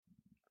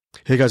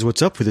Hey guys,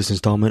 what's up? For this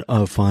installment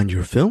of Find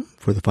Your Film,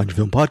 for the Find Your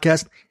Film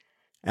podcast,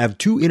 I have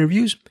 2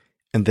 interviews,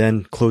 and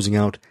then closing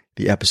out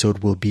the episode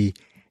will be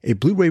a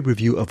Blu-ray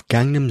review of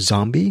Gangnam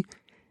Zombie,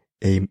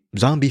 a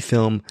zombie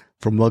film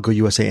from Logo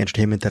USA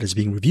Entertainment that is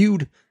being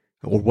reviewed,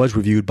 or was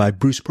reviewed by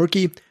Bruce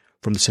Perky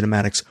from the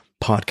Cinematics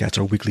podcast,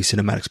 our weekly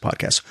Cinematics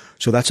podcast.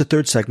 So that's the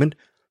third segment.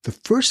 The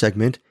first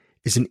segment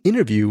is an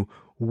interview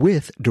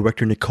with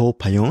director Nicol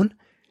Paone,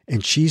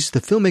 and she's the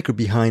filmmaker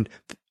behind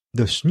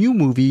this new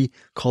movie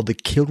called The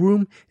Kill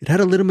Room. It had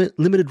a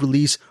limited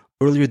release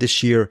earlier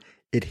this year.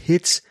 It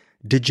hits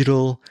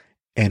digital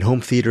and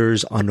home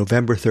theaters on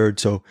November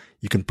 3rd, so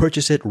you can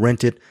purchase it,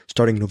 rent it,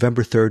 starting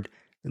November 3rd,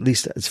 at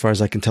least as far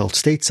as I can tell,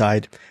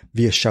 stateside,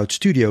 via Shout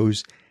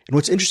Studios. And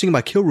what's interesting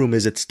about Kill Room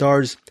is it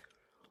stars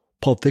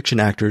Pulp Fiction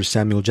actors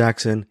Samuel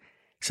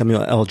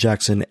L.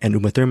 Jackson, and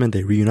Uma Thurman.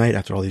 They reunite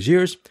after all these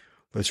years,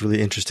 but it's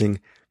really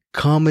interesting.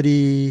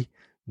 Comedy,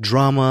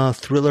 drama,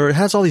 thriller. It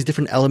has all these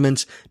different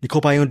elements.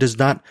 Nicol Paone does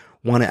not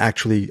want to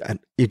actually,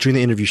 during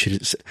the interview, she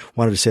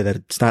wanted to say that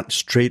it's not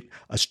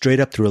a straight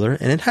up thriller,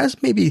 and it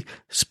has maybe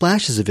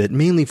splashes of it.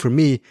 Mainly for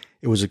me,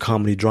 it was a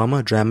comedy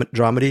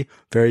dramedy.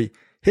 Very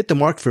hit the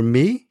mark for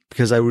me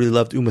because I really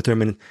loved Uma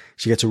Thurman.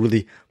 She gets a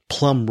really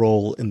plum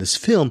role in this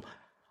film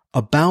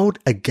about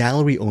a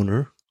gallery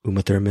owner,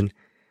 Uma Thurman.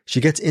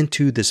 She gets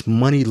into this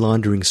money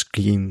laundering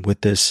scheme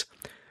with this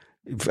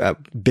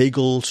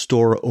bagel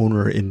store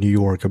owner in New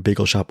York, a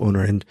bagel shop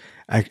owner. And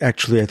I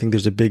think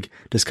there's a big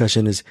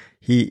discussion is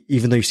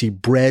even though you see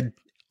bread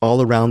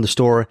all around the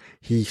store,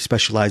 he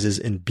specializes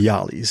in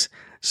bialys.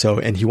 So,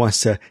 and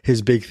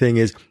his big thing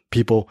is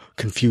people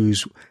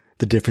confuse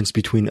the difference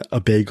between a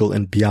bagel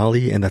and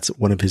bialy. And that's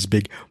one of his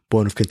big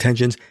bone of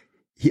contentions.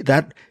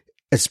 That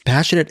as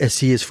passionate as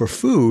he is for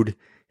food,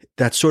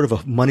 that's sort of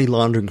a money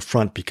laundering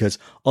front because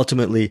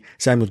ultimately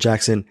Samuel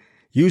Jackson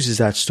uses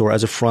that store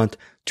as a front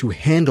to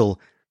handle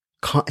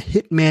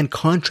hitman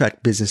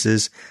contract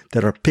businesses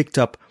that are picked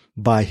up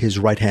by his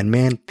right-hand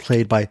man,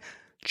 played by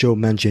Joe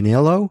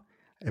Manganiello.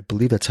 I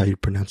believe that's how you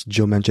pronounce it,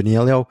 Joe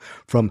Manganiello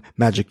from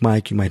Magic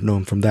Mike. You might know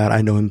him from that.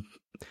 I know him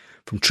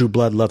from True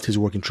Blood, loved his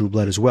work in True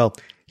Blood as well.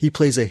 He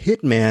plays a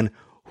hitman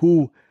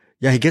who,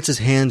 he gets his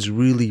hands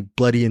really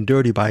bloody and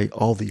dirty by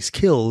all these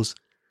kills.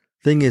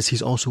 Thing is,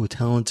 he's also a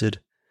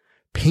talented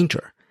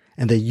painter,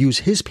 and they use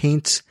his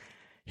paints,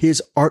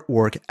 his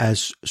artwork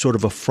as sort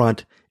of a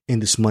front in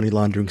this money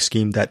laundering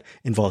scheme that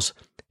involves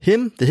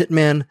him, the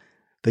hitman,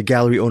 the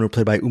gallery owner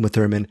played by Uma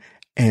Thurman,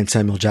 and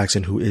Samuel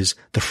Jackson, who is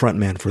the front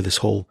man for this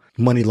whole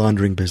money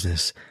laundering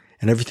business.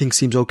 And everything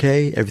seems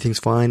okay. Everything's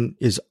fine.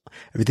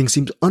 Everything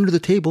seems under the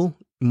table.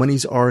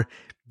 Monies are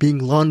being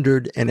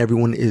laundered and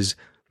everyone is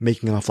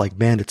making off like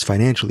bandits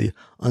financially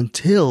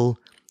until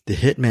the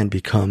hitman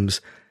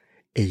becomes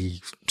a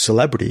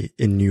celebrity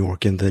in New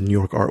York, in the New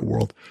York art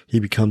world. He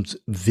becomes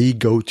the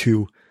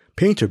go-to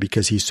painter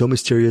because he's so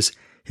mysterious.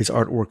 His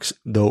artworks,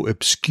 though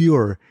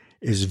obscure,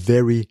 is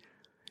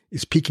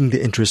piquing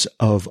the interest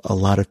of a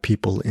lot of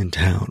people in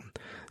town.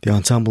 The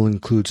ensemble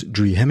includes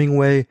Dree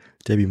Hemingway,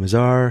 Debbie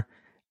Mazar,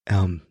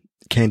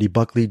 Candy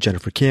Buckley,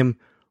 Jennifer Kim.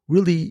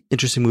 Really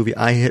interesting movie.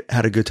 I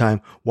had a good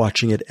time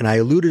watching it, and I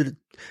alluded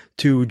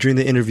to during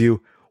the interview,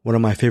 one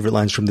of my favorite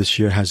lines from this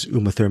year has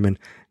Uma Thurman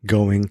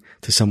going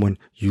to someone,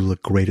 "You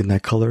look great in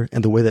that color."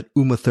 And the way that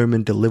Uma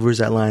Thurman delivers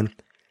that line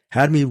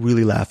had me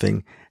really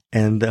laughing.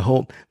 And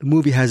the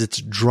movie has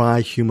its dry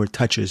humor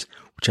touches,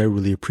 which I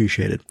really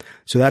appreciated.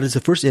 So that is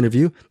the first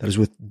interview. That is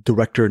with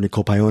director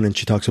Nicol Paone, and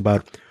she talks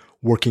about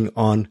working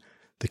on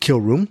The Kill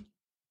Room.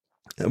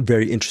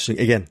 Very interesting.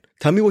 Again,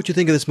 tell me what you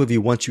think of this movie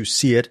once you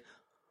see it.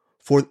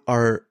 For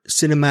our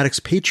Cinematics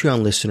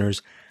Patreon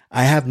listeners,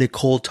 I have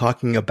Nicol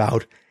talking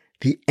about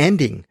the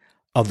ending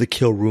of The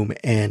Kill Room,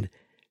 and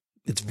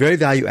it's very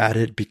value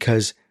added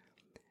because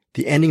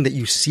the ending that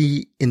you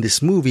see in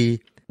this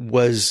movie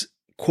was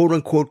quote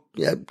unquote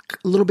a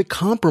little bit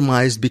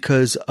compromised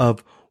because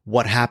of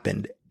what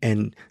happened.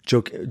 And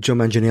Joe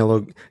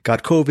Manganiello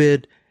got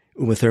COVID.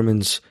 Uma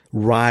Thurman's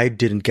ride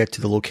didn't get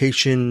to the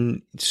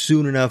location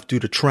soon enough due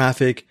to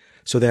traffic.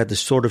 So they had to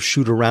sort of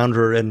shoot around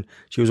her and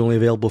she was only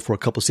available for a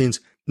couple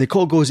scenes.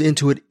 Nicol goes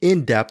into it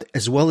in depth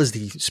as well as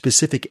the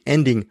specific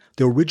ending,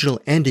 the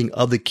original ending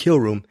of The Kill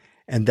Room.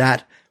 And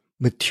that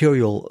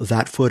material,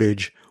 that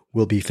footage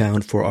will be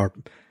found for our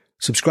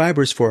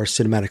subscribers for our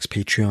Cinematics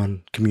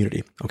Patreon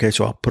community. Okay,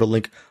 so I'll put a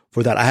link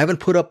for that. I haven't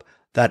put up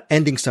that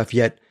ending stuff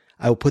yet.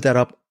 I will put that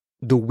up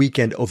the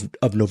weekend of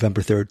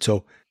November 3rd.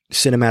 So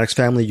Cinematics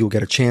family, you'll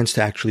get a chance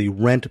to actually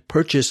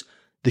purchase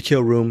The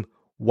Kill Room,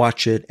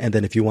 watch it, and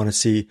then if you want to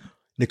see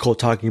Nicol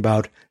talking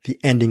about the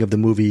ending of the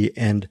movie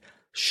and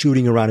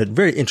shooting around it,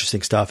 very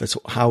interesting stuff. It's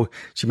how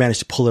she managed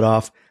to pull it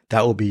off.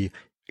 That will be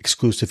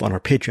exclusive on our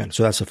Patreon.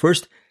 So that's the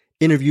first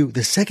interview.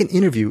 The second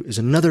interview is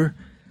another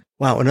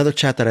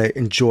chat that I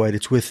enjoyed.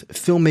 It's with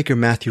filmmaker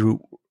Matthieu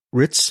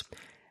Rytz,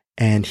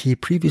 and he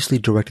previously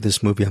directed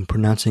this movie, I'm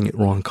pronouncing it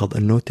wrong, called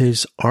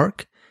Anote's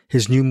Ark.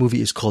 His new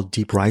movie is called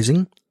Deep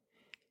Rising.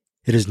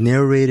 It is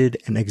narrated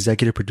and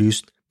executive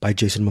produced by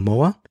Jason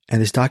Momoa,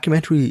 and this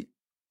documentary,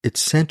 it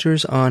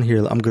centers on, here,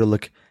 I'm going to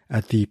look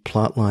at the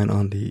plot line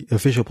on the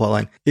official plot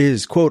line,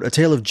 is, quote, a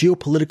tale of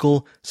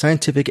geopolitical,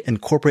 scientific,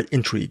 and corporate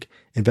intrigue,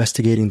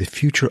 investigating the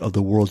future of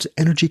the world's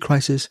energy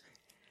crisis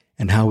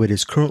and how it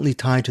is currently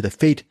tied to the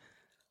fate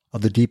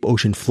of the deep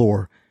ocean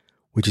floor,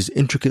 which is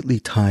intricately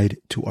tied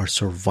to our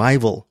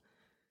survival.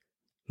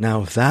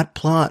 Now, if that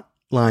plot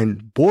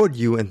line bored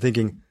you and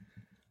thinking,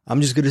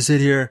 I'm just going to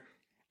sit here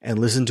and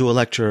listen to a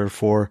lecture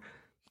for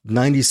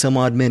 90 some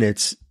odd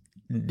minutes,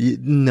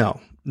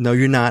 no,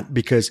 you're not,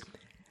 because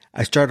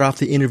I started off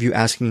the interview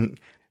asking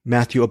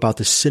Matthieu about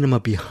the cinema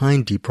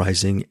behind Deep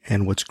Rising,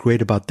 and what's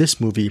great about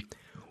this movie,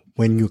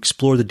 when you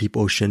explore the deep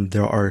ocean,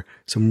 there are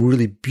some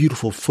really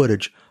beautiful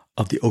footage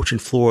of the ocean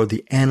floor,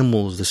 the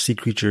animals, the sea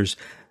creatures,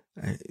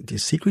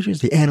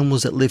 the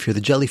animals that live here,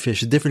 the jellyfish,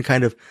 the different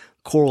kind of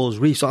corals,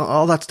 reefs,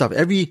 all that stuff,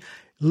 every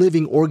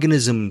living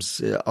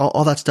organisms,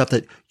 all that stuff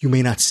that you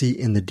may not see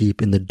in the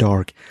deep, in the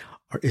dark,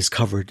 is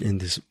covered in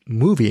this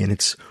movie, and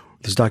it's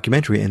this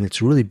documentary, and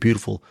it's really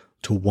beautiful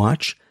to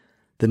watch.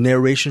 The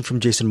narration from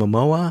Jason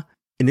Momoa,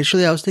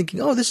 initially I was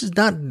thinking, oh, this is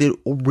not the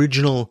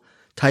original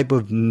type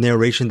of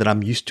narration that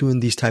I'm used to in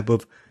these type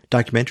of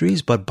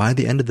documentaries, but by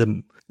the end of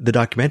the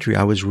documentary,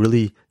 I was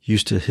really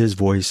used to his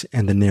voice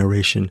and the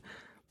narration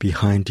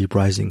behind Deep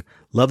Rising.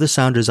 Love the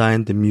sound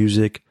design, the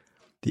music,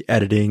 the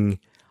editing.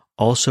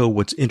 Also,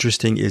 what's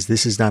interesting is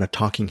this is not a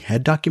talking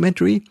head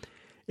documentary.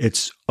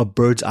 It's a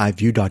bird's eye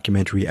view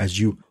documentary. As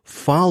you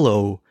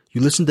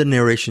listen to the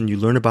narration, you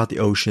learn about the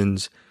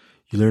oceans,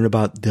 you learn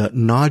about the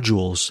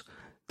nodules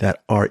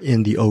that are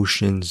in the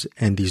oceans,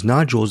 and these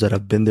nodules that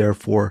have been there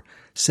for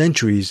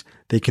centuries,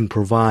 they can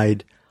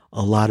provide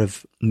a lot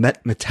of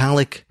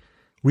metallic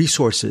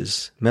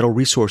resources, metal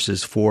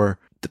resources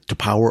to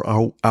power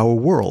our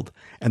world.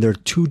 And there are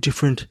two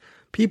different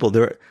people.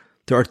 There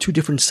are two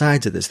different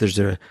sides of this. There's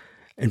the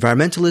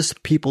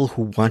environmentalist people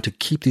who want to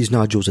keep these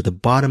nodules at the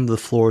bottom of the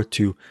floor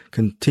to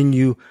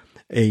continue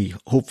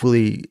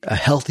hopefully a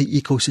healthy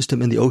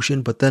ecosystem in the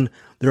ocean. But then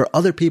there are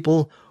other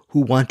people who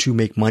want to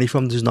make money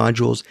from these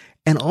nodules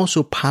and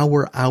also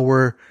power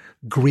our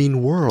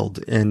green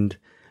world. And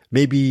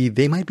maybe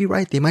they might be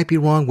right, they might be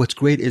wrong. What's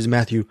great is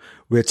Matthieu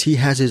Rytz, he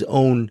has his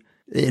own,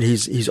 and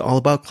he's all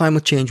about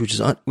climate change, which is,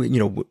 I'm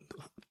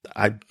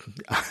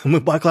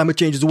about climate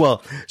change as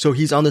well. So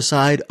he's on the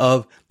side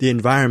of the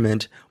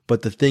environment,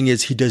 but the thing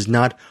is, he does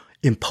not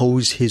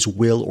impose his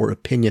will or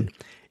opinion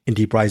in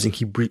Deep Rising.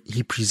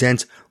 He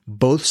presents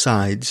both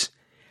sides,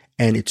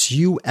 and it's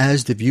you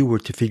as the viewer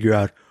to figure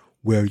out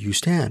where you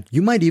stand.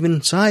 You might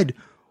even side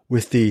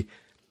with the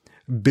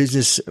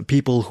business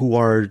people who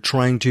are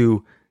trying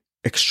to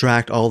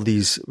extract all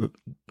these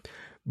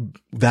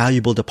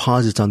valuable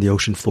deposits on the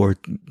ocean floor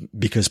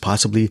because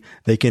possibly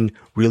they can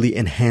really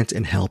enhance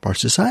and help our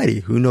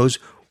society. Who knows,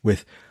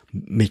 with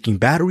making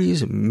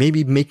batteries,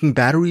 maybe making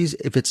batteries,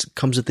 if it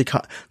comes at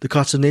the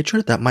cost of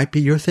nature, that might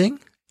be your thing.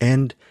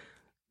 And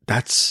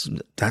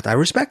I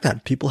respect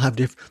that. People have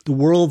the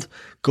world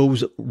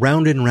goes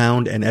round and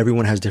round, and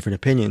everyone has different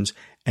opinions.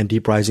 And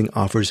Deep Rising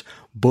offers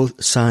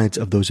both sides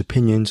of those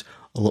opinions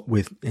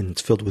and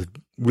it's filled with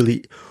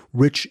really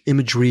rich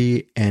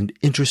imagery and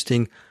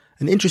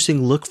an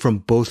interesting look from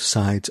both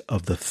sides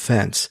of the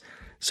fence.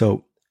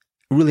 So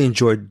really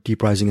enjoyed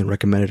Deep Rising and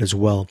recommend it as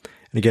well.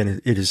 And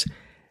again, it is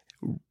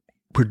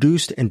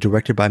produced and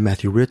directed by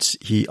Matthieu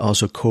Rytz. He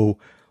also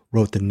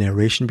co-wrote the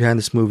narration behind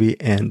this movie.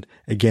 And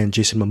again,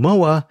 Jason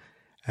Momoa,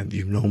 and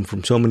you've known him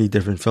from so many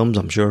different films.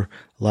 I'm sure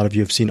a lot of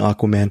you have seen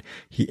Aquaman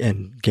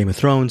and Game of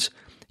Thrones.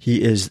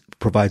 He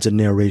provides a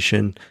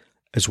narration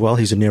as well.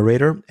 He's a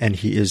narrator, and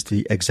he is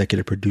the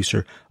executive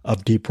producer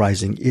of Deep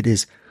Rising. It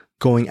is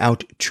going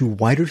out to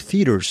wider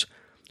theaters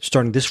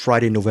starting this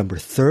Friday, November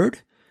 3rd,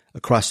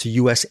 across the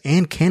U.S.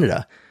 and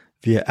Canada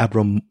via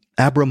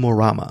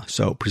Abramorama.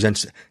 So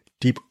presents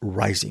Deep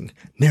Rising,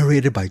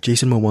 narrated by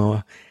Jason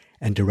Momoa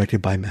and directed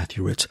by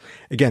Matthieu Rytz.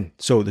 Again,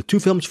 so the two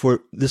films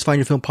for this Find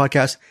Your Film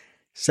podcast.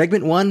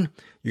 Segment 1,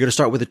 you're going to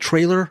start with a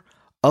trailer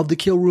of The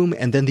Kill Room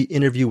and then the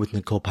interview with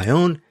Nicol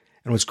Paone.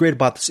 And what's great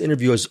about this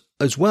interview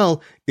as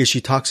well is she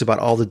talks about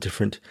all the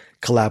different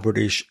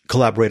collaborators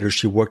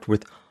she worked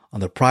with on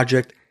the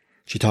project.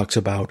 She talks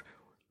about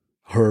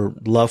her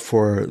love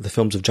for the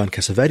films of John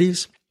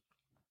Cassavetes.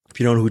 If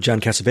you don't know who John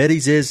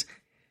Cassavetes is,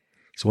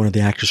 he's one of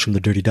the actors from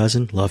The Dirty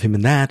Dozen. Love him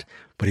in that.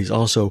 But he's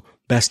also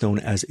best known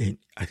as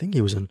I think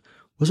he wasn't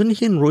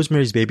he in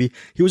Rosemary's Baby?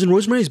 He was in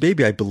Rosemary's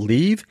Baby, I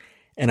believe.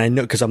 And I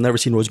know, because I've never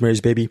seen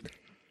Rosemary's Baby.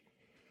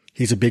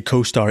 He's a big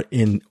co-star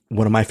in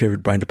one of my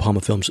favorite Brian De Palma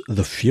films,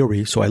 The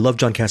Fury. So I love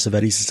John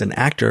Cassavetes as an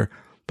actor,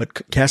 but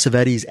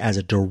Cassavetes as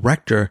a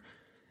director,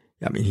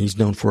 I mean, he's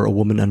known for A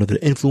Woman Under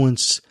the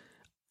Influence,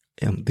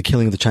 The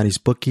Killing of the Chinese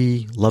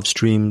Bookie, Love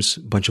Streams,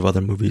 a bunch of other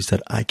movies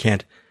that I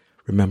can't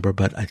remember,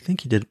 but I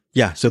think he did.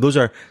 Yeah, so those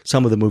are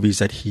some of the movies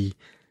that he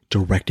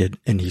directed,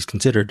 and he's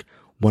considered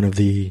one of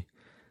the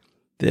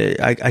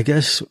I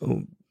guess,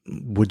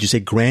 would you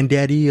say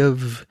granddaddy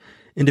of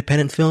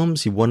independent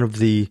films? He's one of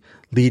the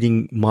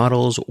leading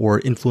models or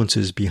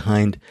influences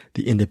behind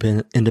the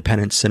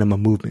independent cinema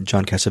movement,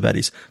 John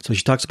Cassavetes. So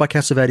she talks about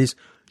Cassavetes.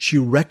 she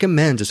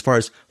recommends, as far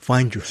as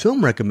Find Your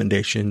Film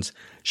recommendations,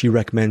 she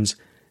recommends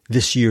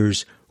this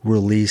year's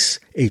release,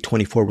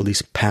 A24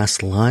 release,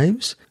 Past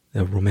Lives,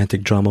 a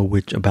romantic drama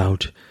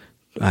about,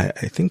 I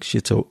think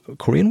it's a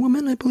Korean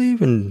woman, I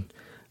believe, and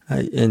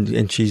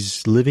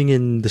she's living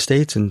in the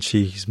States, and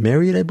she's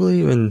married, I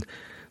believe, and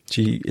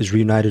she is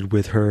reunited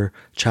with her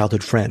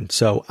childhood friend.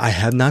 So I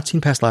have not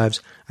seen Past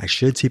Lives. I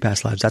should see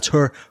Past Lives. That's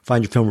her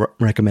Find Your Film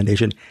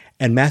recommendation.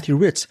 And Matthieu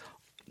Rytz,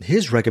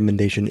 his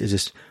recommendation is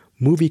this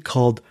movie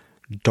called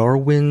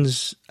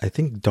Darwin's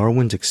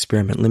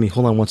Experiment.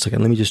 Hold on one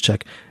second. Let me just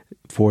check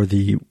for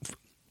the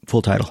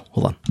full title.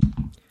 Hold on.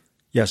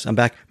 Yes, I'm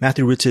back.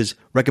 Matthieu Rytz's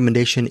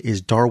recommendation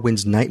is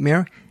Darwin's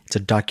Nightmare. It's a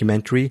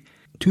documentary,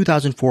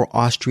 2004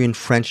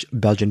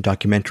 Austrian-French-Belgian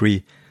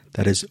documentary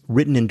that is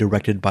written and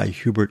directed by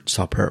Hubert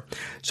Sauper.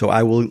 So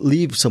I will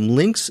leave some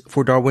links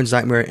for Darwin's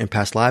Nightmare and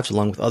Past Lives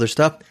along with other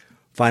stuff.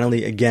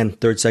 Finally, again,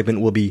 third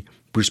segment will be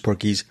Bruce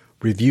Porky's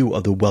review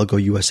of the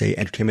Wellgo USA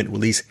Entertainment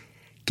release,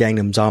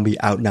 Gangnam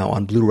Zombie, out now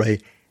on Blu-ray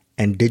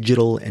and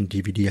digital and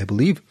DVD, I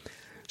believe.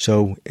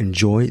 So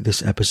enjoy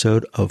this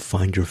episode of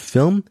Find Your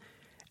Film.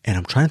 And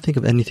I'm trying to think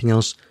of anything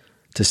else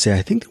to say.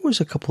 I think there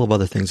was a couple of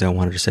other things I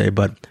wanted to say,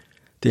 but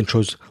the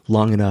intro's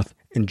long enough.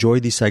 Enjoy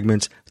these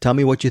segments. Tell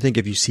me what you think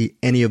if you see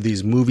any of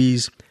these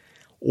movies,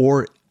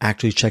 or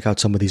actually check out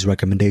some of these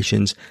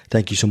recommendations.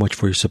 Thank you so much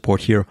for your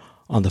support here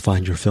on the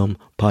Find Your Film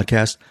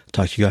podcast.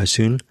 Talk to you guys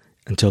soon.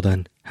 Until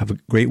then, have a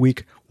great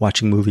week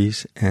watching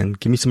movies, and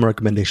give me some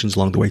recommendations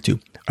along the way too.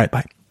 All right,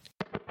 bye.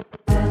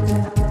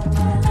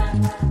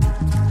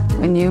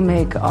 When you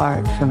make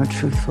art from a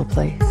truthful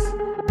place,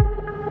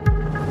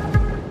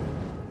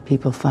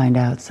 people find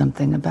out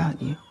something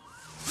about you.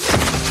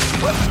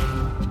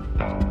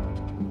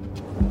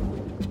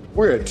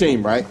 We're a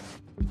team, right?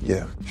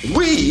 Yeah.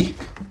 We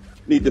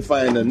need to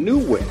find a new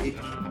way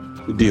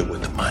to deal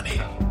with the money.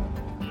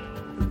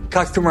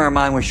 Customer of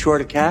mine was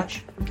short of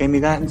cash. Gave me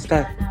that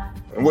instead.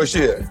 And where's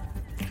she at?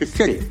 It's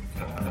shitty.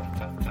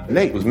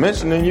 Nate was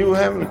mentioning you were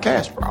having a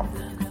cash problem.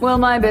 Well,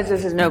 my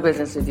business is no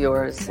business of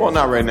yours. Well,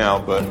 not right now,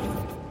 but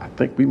I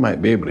think we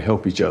might be able to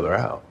help each other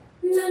out.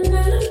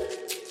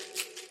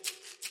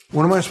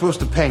 What am I supposed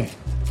to paint?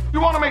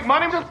 You want to make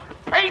money? Just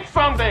paint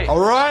someday. All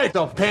right,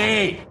 I'll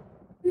paint.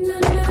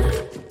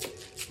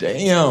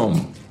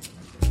 Damn.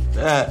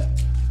 That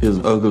is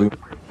ugly.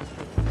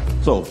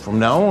 So from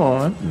now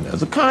on,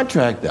 there's a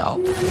contract out.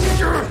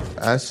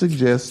 I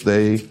suggest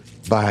they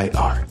buy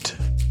art.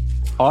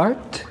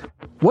 Art?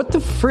 What the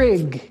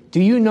frig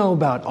do you know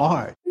about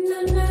art?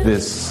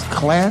 This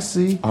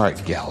classy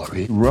art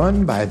gallery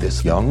run by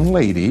this young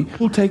lady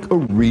will take a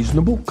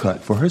reasonable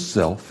cut for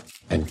herself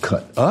and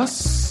cut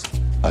us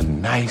a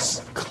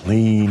nice,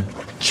 clean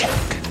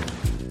check.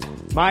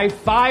 My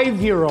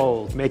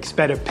 5-year-old makes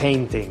better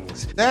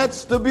paintings.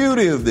 That's the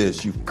beauty of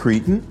this, you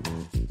cretin.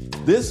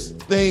 This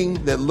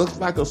thing that looks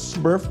like a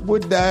Smurf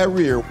with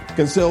diarrhea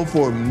can sell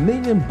for $1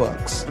 million,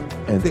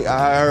 and the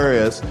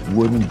IRS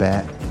wouldn't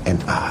bat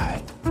an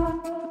eye.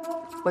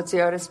 What's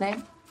the artist's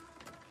name?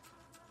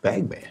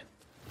 Bagman.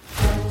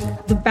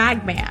 The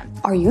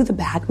Bagman. Are you the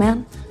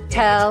Bagman?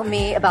 Tell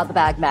me about the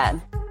Bagman.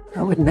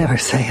 I would never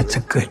say it's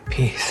a good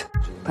piece,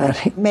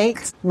 but it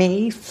makes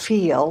me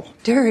feel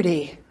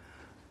dirty.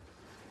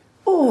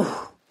 Ooh.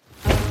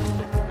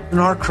 An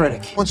art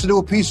critic Wants to do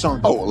a piece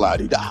on. Oh,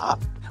 la-di-da.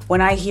 When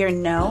I hear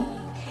no,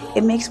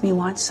 it makes me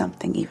want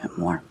something even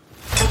more.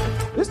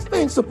 This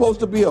thing's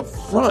supposed to be a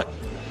front.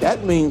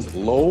 That means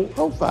low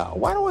profile.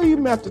 Why do I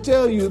even have to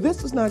tell you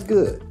this is not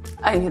good?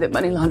 I knew that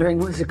money laundering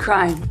was a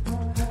crime,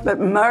 but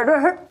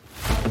murder?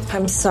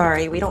 I'm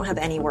sorry, we don't have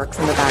any work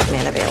from the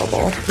Bagman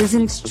available. There's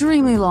an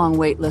extremely long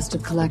wait list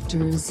of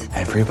collectors.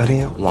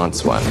 Everybody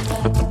wants one.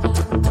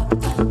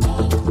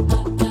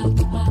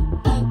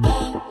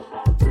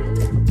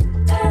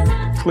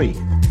 Clean,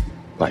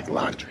 like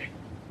laundry.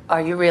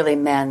 Are you really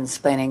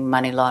mansplaining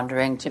money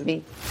laundering to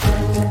me?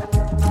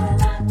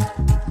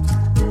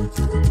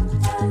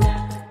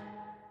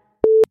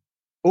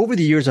 Over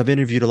the years, I've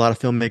interviewed a lot of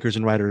filmmakers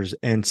and writers,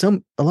 and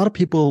some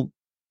people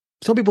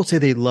say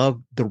they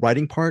love the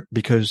writing part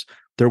because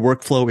their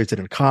workflow is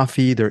in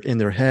coffee, they're in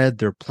their head,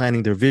 they're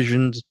planning their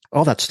visions,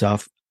 all that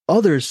stuff.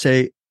 Others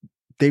say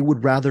they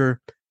love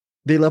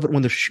it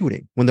when they're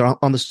shooting, when they're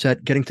on the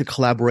set, getting to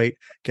collaborate,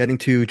 getting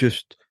to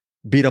just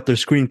beat up their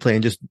screenplay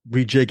and just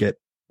rejig it.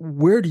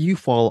 Where do you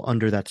fall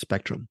under that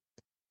spectrum?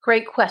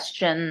 Great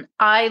question.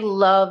 I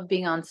love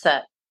being on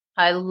set.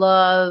 I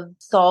love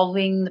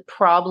solving the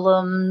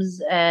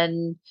problems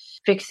and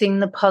fixing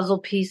the puzzle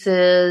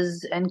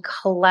pieces and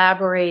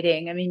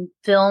collaborating. I mean,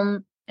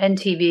 film and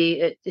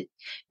TV,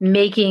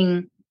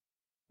 making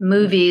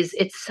movies,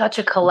 it's such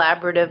a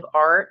collaborative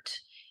art.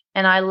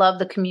 And I love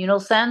the communal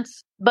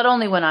sense, but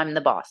only when I'm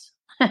the boss.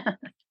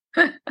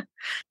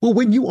 Well,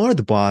 when you are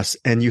the boss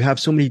and you have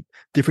so many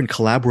different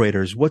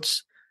collaborators,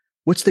 what's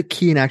the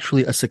key in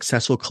actually a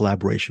successful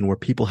collaboration where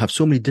people have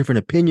so many different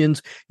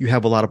opinions, you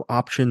have a lot of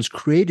options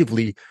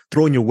creatively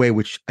thrown your way,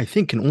 which I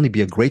think can only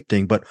be a great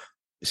thing. But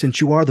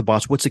since you are the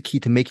boss, what's the key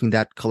to making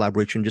that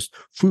collaboration just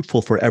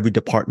fruitful for every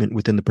department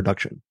within the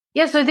production?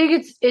 Yes, I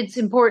think it's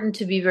important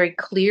to be very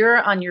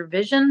clear on your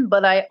vision,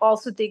 but I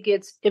also think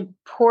it's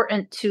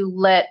important to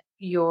let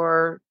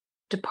your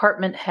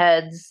department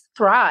heads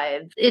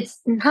thrive. It's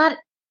not,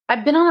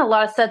 I've been on a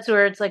lot of sets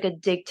where it's like a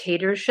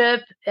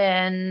dictatorship,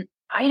 and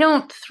I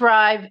don't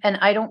thrive, and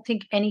I don't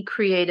think any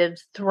creative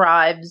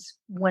thrives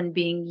when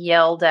being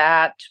yelled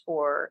at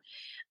or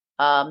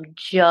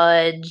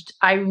judged.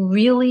 I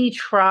really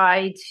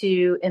try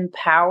to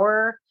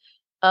empower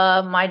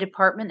my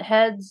department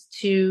heads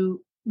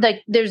to,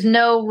 like, there's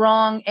no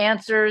wrong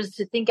answers,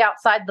 to think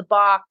outside the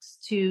box,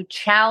 to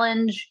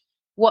challenge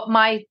what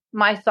my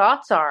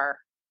thoughts are.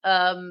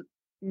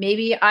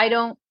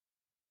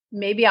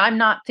 Maybe I'm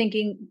not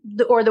thinking,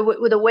 or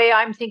the way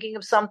I'm thinking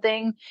of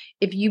something.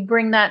 If you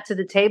bring that to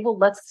the table,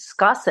 let's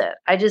discuss it.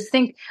 I just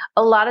think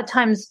a lot of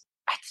times,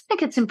 I just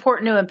think it's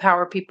important to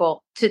empower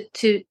people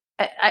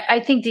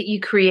I think that you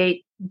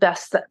create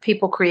best, that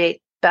people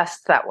create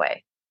best that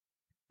way.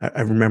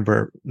 I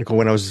remember, Nicol,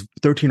 when I was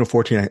 13 or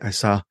 14, I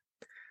saw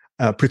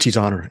Pritzi's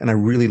Honor, and I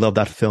really loved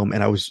that film.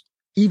 And I was,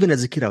 even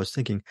as a kid, I was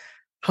thinking,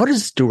 how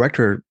is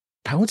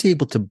he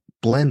able to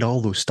blend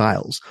all those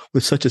styles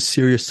with such a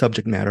serious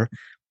subject matter?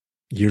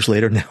 Years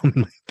later, now I'm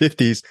in my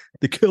 50s,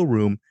 The Kill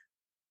Room,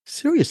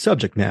 serious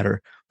subject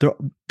matter.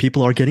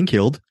 People are getting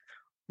killed.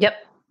 Yep.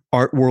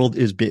 Art world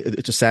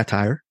it's a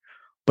satire,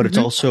 but it's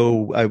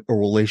also a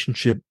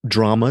relationship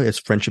drama. It's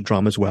friendship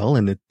drama as well.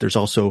 And there's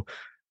also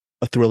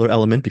a thriller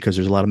element because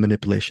there's a lot of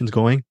manipulations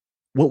going.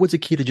 What was the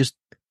key to just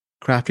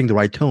crafting the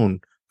right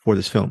tone for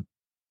this film?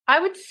 I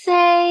would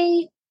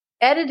say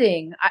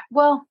editing.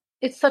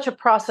 It's such a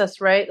process,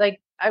 right?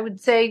 Like, I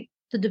would say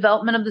the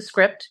development of the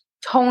script.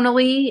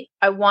 Tonally,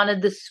 I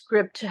wanted the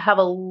script to have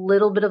a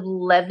little bit of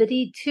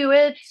levity to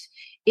it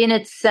in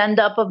its send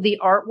up of the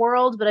art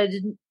world, but I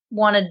didn't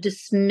want to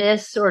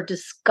dismiss or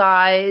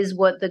disguise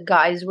what the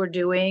guys were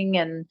doing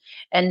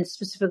and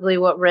specifically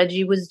what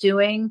Reggie was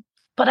doing.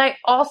 But I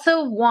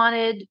also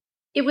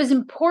it was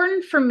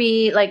important for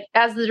me, like,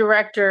 as the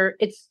director,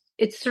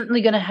 it's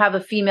certainly going to have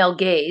a female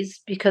gaze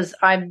because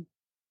I'm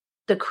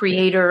the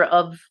creator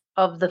of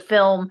the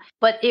film,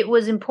 but it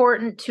was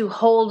important to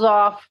hold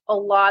off a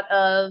lot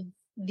of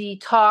the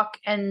talk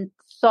and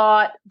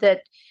thought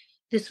that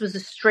this was a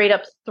straight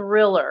up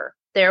thriller.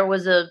 There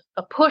was a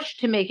push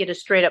to make it a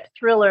straight up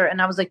thriller.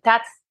 And I was like,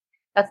 that's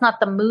not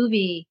the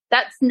movie.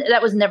 That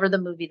was never the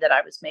movie that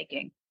I was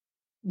making.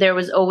 There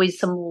was always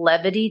some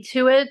levity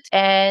to it.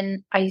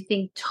 And I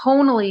think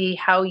tonally,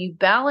 how you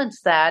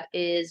balance that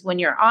is when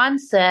you're on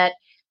set,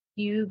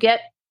 you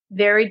get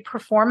varied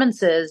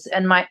performances.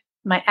 And my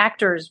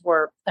actors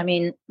were,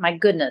 my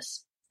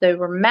goodness, they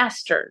were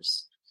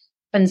masters.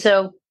 And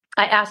so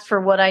I asked for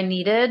what I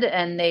needed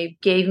and they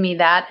gave me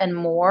that and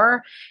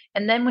more.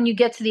 And then when you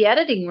get to the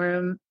editing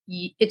room,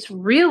 it's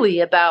really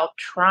about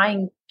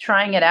trying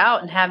it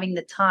out and having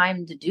the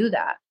time to do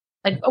that.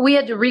 Like, we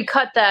had to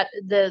recut that,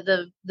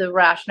 the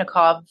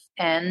Rashnikov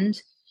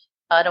end.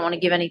 I don't want to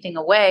give anything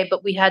away,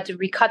 but we had to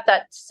recut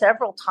that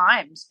several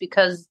times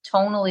because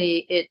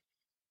tonally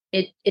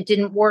it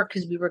didn't work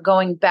because we were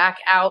going back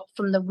out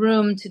from the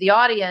room to the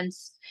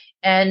audience,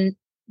 and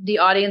the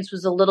audience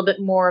was a little bit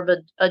more of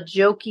a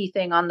jokey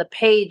thing on the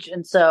page.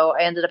 And so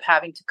I ended up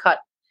having to cut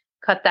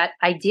that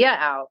idea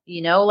out,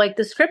 like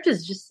the script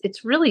is just,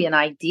 it's really an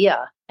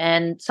idea,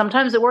 and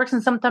sometimes it works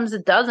and sometimes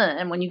it doesn't.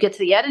 And when you get to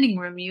the editing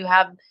room, you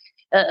have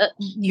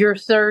your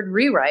third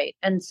rewrite.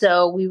 And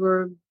so we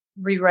were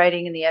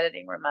rewriting in the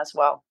editing room as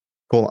well.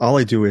 Cool. All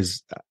I do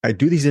is I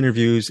do these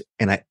interviews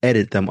and I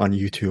edit them on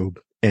YouTube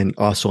and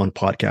also on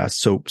podcasts.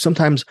 So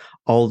sometimes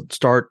I'll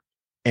start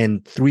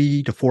and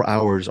 3 to 4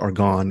 hours are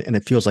gone and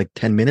it feels like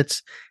 10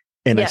 minutes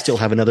and yes. I still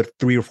have another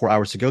 3 or 4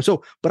 hours to go.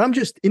 So, but I'm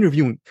just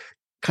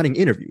cutting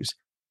interviews.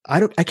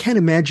 I can't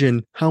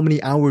imagine how many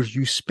hours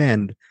you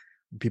spend.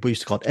 People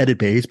used to call it edit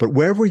bays, but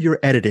wherever you're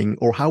editing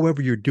or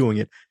however you're doing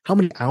it, how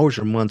many hours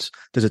or months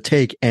does it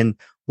take? And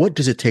what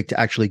does it take to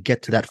actually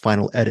get to that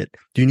final edit?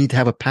 Do you need to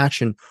have a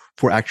passion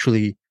for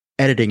actually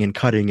editing and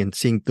cutting and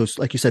seeing those,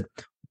 like you said,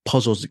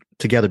 puzzles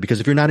together? Because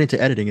if you're not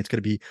into editing, it's going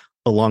to be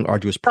a long,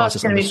 arduous process.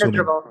 It's going to be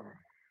miserable.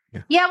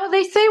 Yeah, well,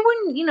 they say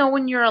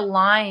when you're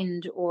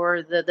aligned,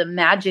 or the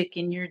magic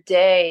in your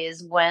day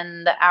is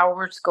when the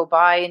hours go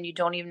by and you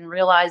don't even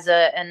realize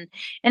it. And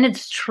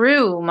it's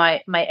true.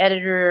 My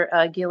editor,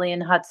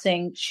 Gillian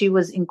Hutzing, she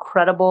was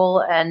incredible,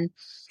 and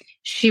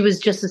she was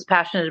just as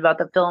passionate about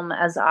the film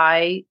as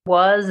I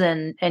was.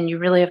 And you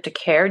really have to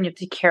care, and you have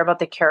to care about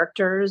the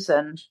characters.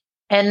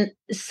 And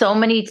so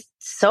many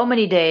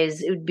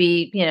days it would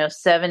be,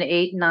 7,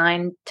 8,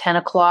 9, 10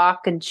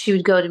 o'clock. And she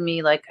would go to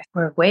me like,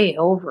 we're way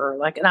over.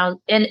 Like,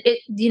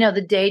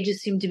 the day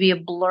just seemed to be a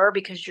blur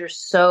because you're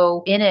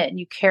so in it and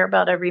you care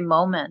about every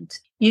moment.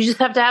 You just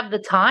have to have the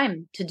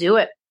time to do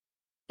it.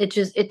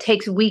 It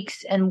takes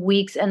weeks and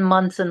weeks and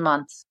months.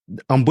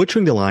 I'm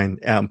butchering the line,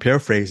 I'm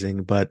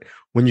paraphrasing, but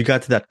when you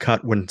got to that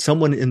cut, when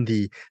someone in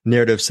the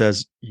narrative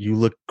says, you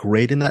look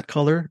great in that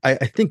color, I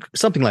think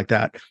something like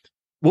that.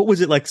 What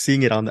was it like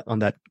seeing it on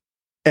that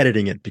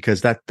editing it,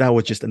 because that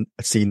was just a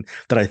scene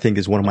that I think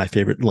is one of my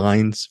favorite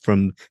lines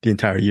from the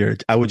entire year.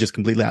 I was just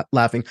completely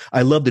laughing.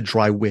 I love the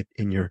dry wit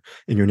in your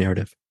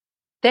narrative.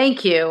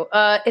 Thank you.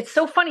 It's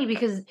so funny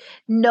because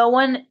no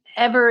one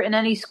ever in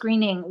any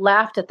screening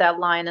laughed at that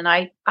line. And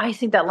I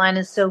think that line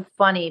is so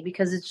funny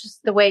because it's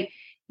just the way,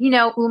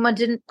 Uma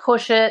didn't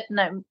push it.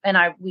 And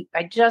I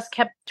just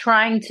kept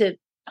trying to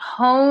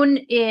hone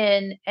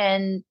in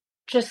and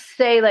just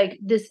say, like,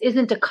 this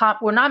isn't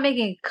we're not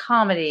making a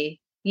comedy,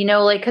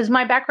 cause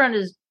my background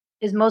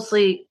is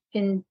mostly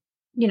in,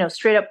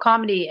 straight up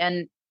comedy.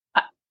 And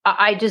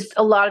I just,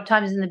 a lot of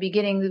times in the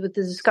beginning with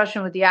the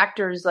discussion with the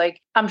actors, like,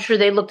 I'm sure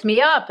they looked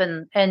me up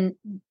and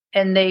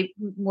they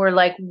were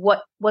like,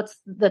 what's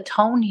the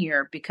tone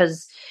here?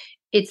 Because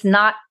it's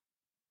not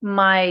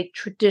my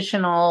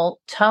traditional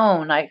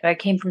tone. I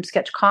came from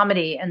sketch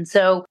comedy. And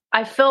so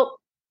I felt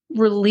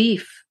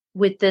relief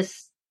with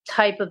this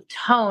type of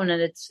tone.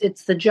 And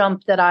it's the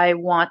jump that I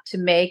want to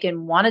make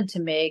and wanted to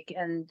make.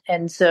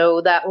 And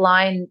so that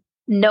line,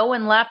 no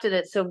one laughed at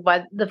it. So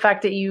by the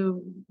fact that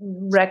you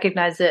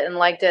recognized it and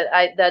liked it,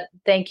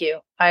 thank you.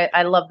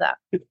 I love that.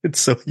 It's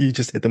so, you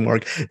just hit the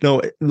mark.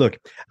 No, look,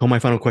 my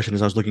final question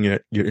is, I was looking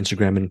at your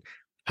Instagram, and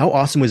how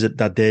awesome was it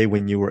that day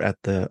when you were at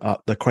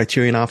the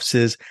Criterion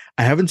offices?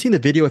 I haven't seen the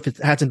video if it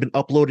hasn't been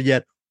uploaded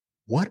yet.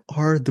 What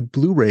are the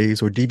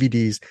Blu-rays or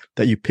DVDs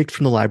that you picked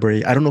from the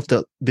library? I don't know if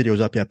the video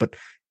is up yet, but,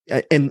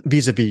 and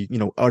vis-a-vis,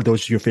 are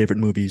those your favorite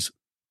movies?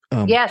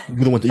 Yes.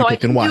 The ones that you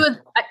picked, and why?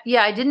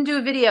 I didn't do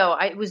a video.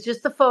 It was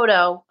just the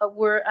photo.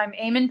 I'm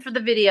aiming for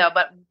the video,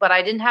 but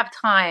I didn't have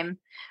time.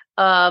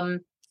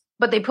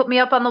 But they put me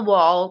up on the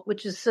wall,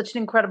 which is such an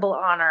incredible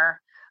honor.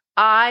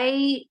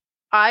 I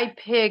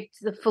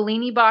picked the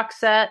Fellini box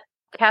set,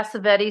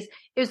 Cassavetes.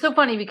 It was so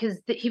funny because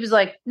he was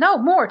like, "No,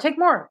 more, take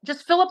more,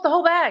 just fill up the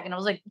whole bag." And I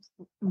was like,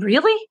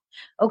 "Really?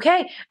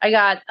 Okay." I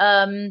got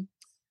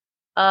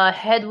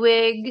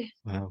Hedwig.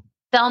 Wow.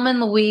 Thelma and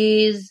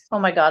Louise. Oh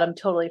my God, I'm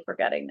totally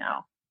forgetting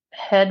now.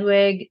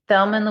 Hedwig,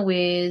 Thelma and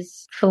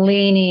Louise,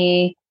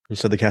 Fellini. You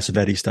said the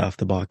Cassavetes stuff,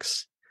 the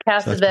box.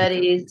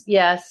 Cassavetes,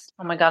 yes.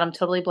 Oh my God, I'm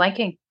totally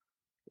blanking.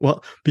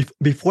 Well,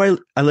 before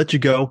I let you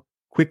go,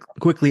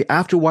 quickly,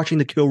 after watching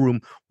The Kill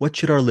Room, what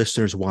should our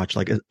listeners watch?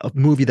 Like a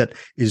movie that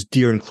is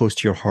dear and close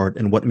to your heart,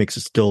 and what makes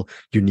it still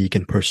unique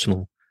and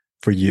personal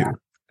for you? Yeah.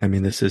 I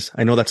mean,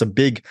 I know that's a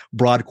big,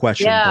 broad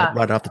question, but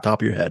right off the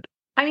top of your head.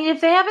 I mean,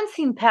 if they haven't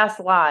seen Past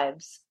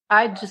Lives,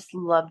 I just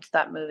loved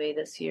that movie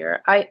this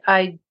year.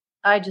 I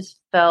just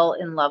fell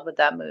in love with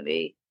that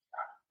movie.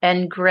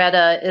 And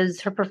Greta,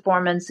 her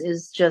performance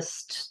is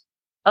just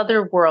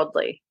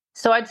otherworldly.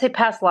 So I'd say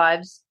Past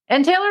Lives.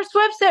 And Taylor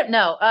Swift's there.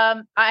 No,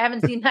 I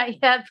haven't seen that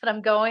yet, but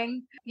I'm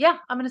going. Yeah,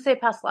 I'm going to say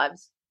Past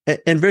Lives.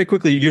 And very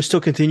quickly,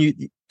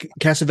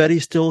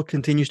 Cassavetes still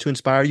continues to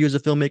inspire you as a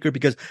filmmaker,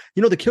 because,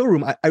 The Kill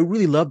Room, I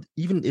really loved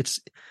even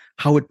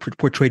how it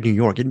portrayed New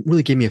York. It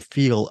really gave me a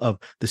feel of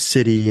the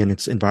city and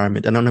its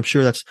environment. And I'm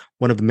sure that's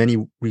one of the many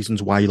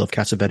reasons why you love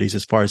Cassavetes,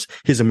 as far as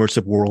his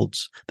immersive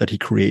worlds that he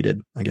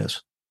created, I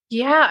guess.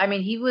 Yeah. I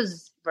mean, he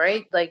was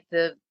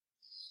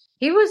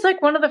he was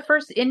like one of the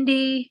first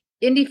indie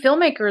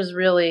filmmakers,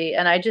 really.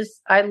 And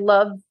I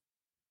love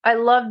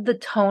the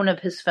tone of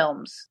his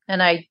films.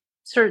 And I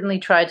certainly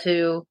try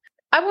to,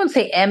 I won't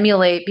say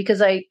emulate,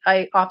 because I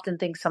often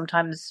think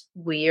sometimes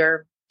we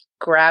are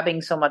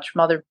grabbing so much from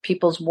other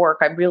people's work.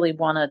 I really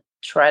want to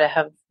try to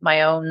have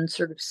my own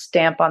sort of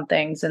stamp on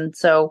things. And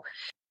so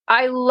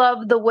I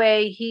love the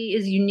way he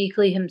is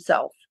uniquely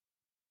himself.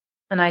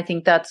 And I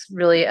think that's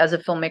really, as a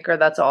filmmaker,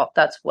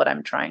 that's what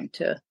I'm trying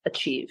to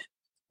achieve.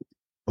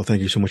 Well,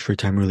 thank you so much for your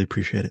time. Really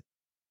appreciate it.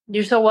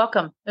 You're so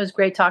welcome. It was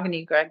great talking to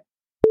you, Greg.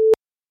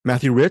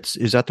 Matthieu Rytz,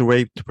 is that the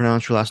way to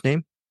pronounce your last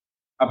name?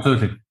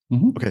 Absolutely.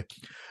 Mm-hmm. Okay.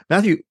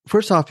 Matthieu,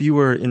 first off, you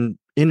were in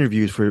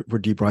interviews for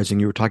Deep Rising.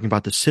 You were talking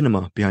about the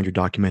cinema behind your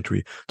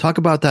documentary. Talk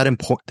about that,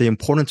 the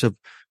importance of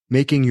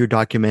making your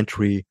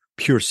documentary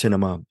pure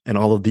cinema and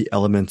all of the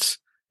elements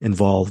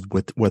involved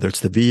with, whether it's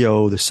the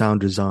VO, the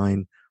sound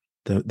design,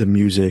 the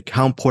music.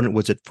 How important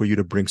was it for you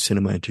to bring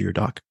cinema into your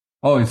doc?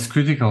 Oh, it's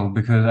critical,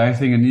 because I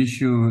think an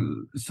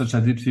issue such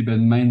as deep sea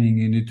bed mining,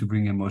 you need to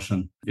bring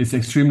emotion. It's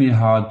extremely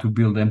hard to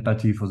build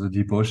empathy for the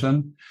deep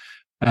ocean.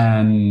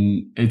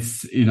 And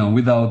it's,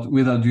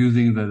 without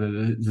using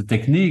the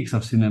techniques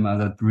of cinema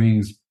that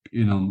brings,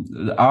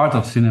 the art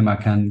of cinema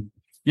can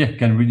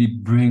really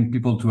bring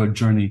people to a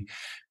journey.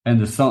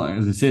 And the sound,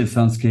 as I said,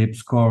 soundscape,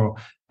 score,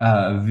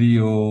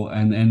 VO,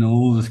 and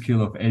all the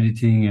skill of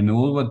editing and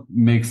all what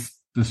makes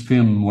this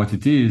film what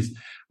it is,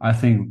 I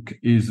think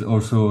is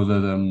also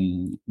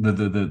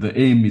the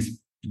aim is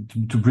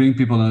to bring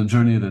people on a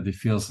journey that they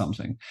feel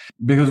something.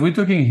 Because we're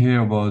talking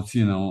here about,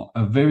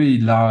 a very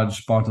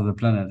large part of the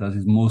planet that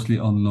is mostly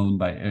unknown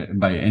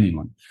by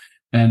anyone.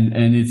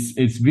 And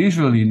it's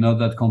visually not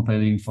that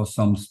compelling for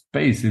some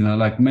space,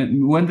 like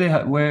when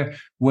where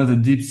the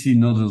deep sea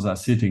nodules are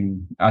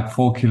sitting at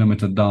 4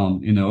 kilometers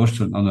down in the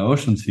ocean, on the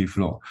ocean sea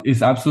floor.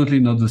 It's absolutely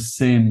not the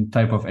same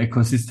type of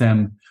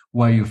ecosystem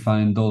where you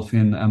find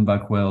dolphin,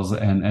 humpback whales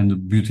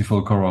and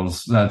beautiful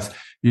corals that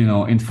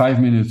in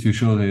 5 minutes you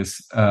show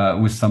this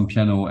with some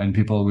piano and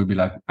people will be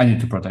like, I need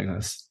to protect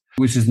this,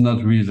 which is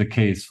not really the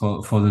case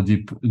for the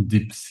deep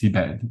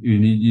seabed. You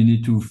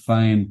need to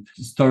find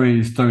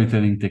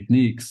storytelling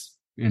techniques,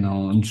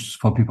 just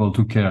for people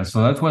to care.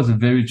 So that was a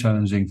very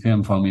challenging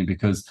film for me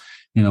because,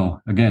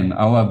 again,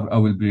 I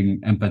will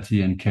bring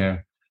empathy and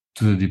care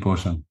to the deep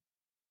ocean.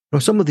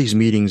 Some of these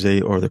meetings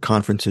or the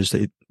conferences,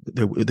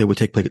 they would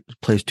take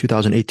place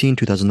 2018,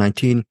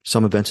 2019,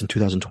 some events in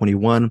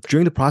 2021.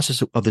 During the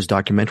process of this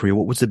documentary,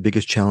 what was the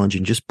biggest challenge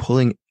in just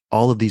pulling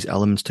all of these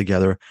elements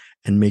together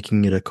and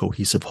making it a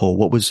cohesive whole?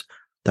 What was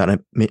that,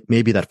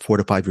 maybe that 4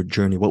 to 5 year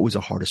journey? What was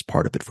the hardest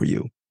part of it for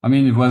you? I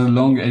mean, it was a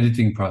long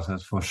editing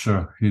process for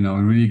sure,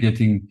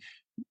 really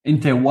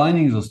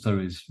intertwining those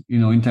stories,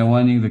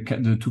 intertwining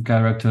the two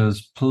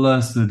characters,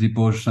 plus the deep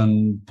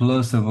ocean,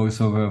 plus the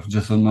voiceover of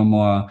Jason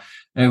Momoa,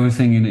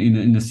 everything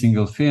in a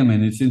single film.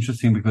 And it's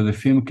interesting because the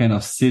film kind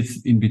of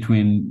sits in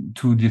between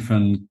two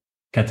different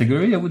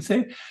categories, I would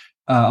say.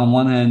 On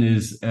one hand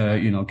is,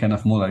 kind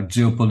of more like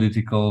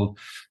geopolitical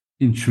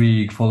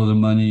intrigue, follow the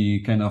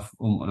money, kind of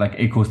like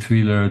eco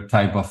thriller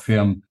type of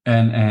film.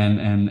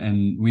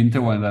 And we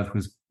intertwine that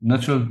with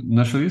natural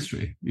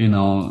history.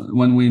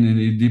 When we in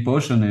the deep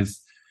ocean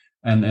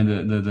and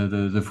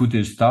the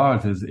footage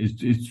starts,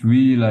 it's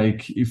really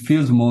like, it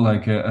feels more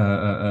like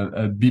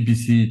a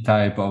BBC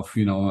type of,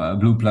 a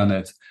Blue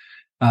Planet.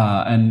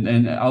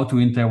 And how to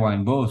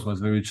intertwine both was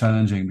very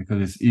challenging because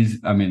it's easy.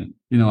 I mean,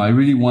 I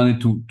really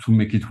wanted to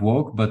make it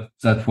work, but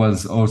that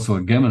was also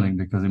a gambling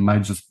because it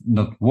might just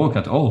not work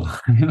at all.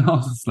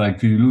 It's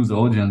like you lose the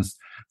audience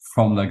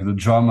from like the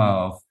drama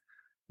of,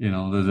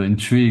 the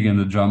intrigue and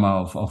the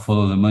drama of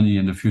follow the money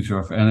and the future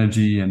of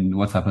energy and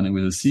what's happening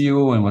with the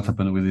CEO and what's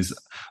happening with this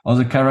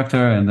other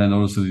character. And then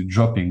also the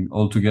dropping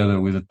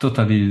altogether with a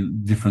totally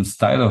different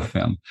style of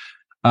film.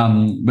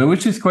 But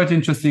which is quite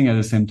interesting at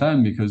the same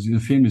time because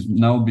the film is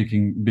now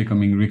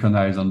becoming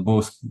recognized on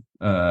both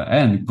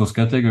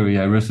category.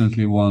 I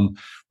recently won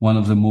one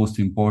of the most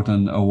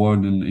important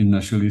awards in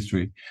natural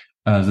history.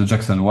 The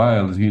Jackson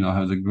Wild, has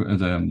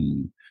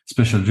the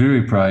special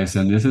jury prize,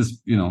 and this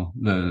is,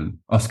 the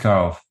Oscar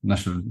of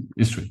natural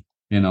history,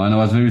 and I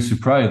was very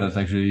surprised that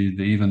actually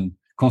they even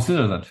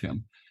consider that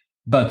film.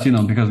 But,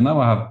 because now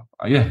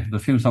I have, the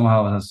film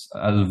somehow has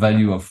a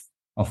value of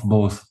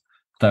both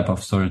type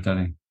of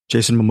storytelling.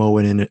 Jason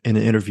Momoa in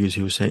interviews,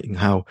 he was saying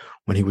how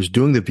when he was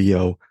doing the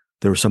VO,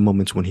 there were some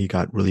moments when he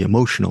got really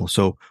emotional.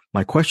 So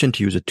my question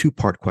to you is a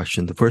 2-part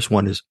question. The first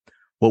one is,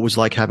 what was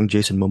like having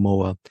Jason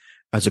Momoa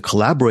as a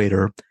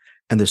collaborator?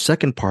 And the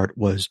second part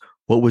was,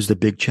 what was the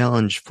big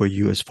challenge for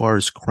you as far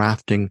as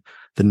crafting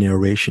the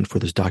narration for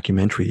this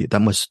documentary?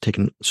 That must have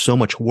taken so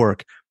much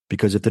work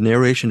because if the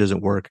narration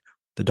doesn't work,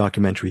 the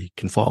documentary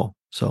can fall.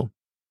 So.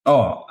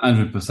 Oh,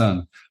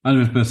 100%.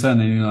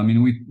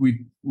 And,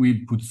 we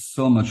put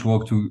so much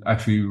work to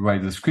actually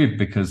write the script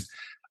because,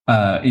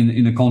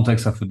 in the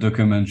context of a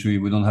documentary,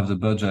 we don't have the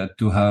budget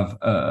to have,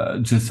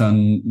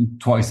 Jason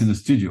twice in the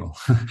studio.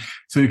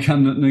 So you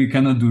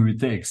cannot do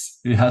retakes.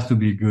 It has to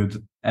be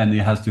good and it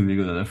has to be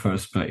good at the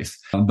first place.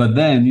 But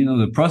then,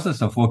 the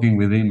process of working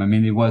with him,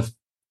 it was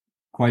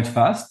quite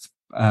fast.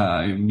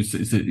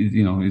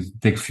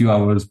 It takes a few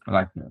hours,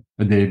 like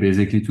a day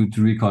basically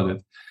to record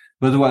it.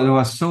 But what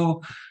was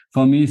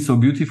for me, so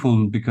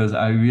beautiful because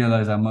I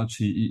realized how much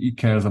he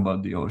cares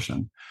about the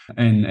ocean.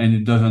 And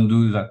it doesn't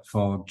do that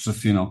for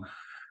just,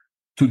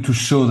 to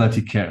show that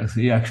he cares.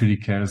 He actually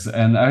cares.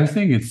 And I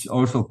think it's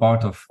also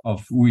part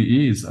of who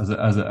he is as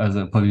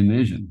a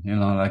Polynesian,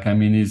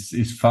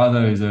 his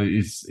father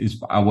is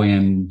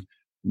Hawaiian,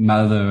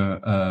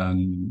 mother,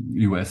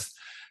 US.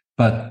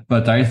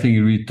 But I think he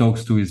really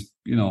talks to his,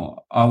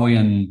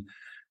 Hawaiian,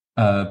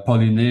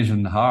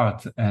 Polynesian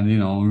heart and,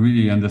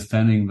 really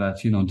understanding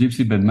that, deep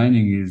sea bed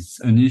mining is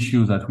an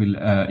issue that will,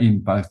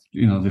 impact,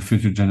 the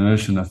future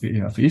generation of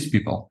his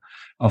people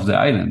of the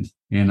island,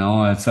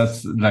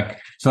 that's like,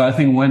 so I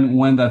think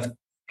when that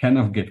kind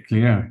of get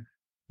clear,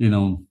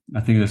 I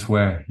think that's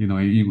where,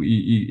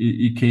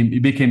 he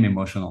became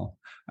emotional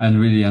and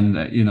really, and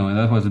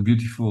that was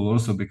beautiful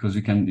also because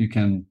you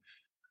can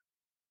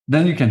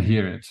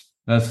hear it.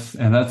 That's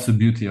the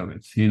beauty of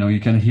it. You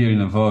can hear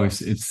in a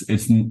voice. It's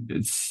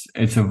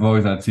a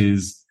voice that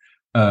is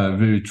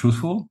very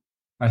truthful.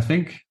 I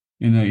think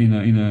in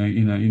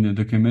a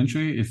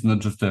documentary, it's not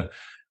just a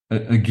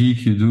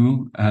geek you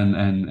do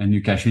and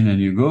you cash in and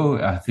you go.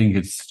 I think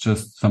it's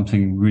just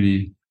something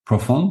really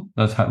profound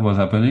that was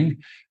happening,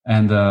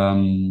 and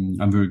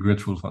I'm very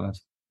grateful for that.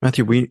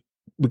 Matthieu, we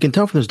can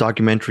tell from this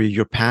documentary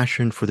your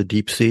passion for the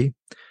deep sea,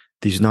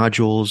 these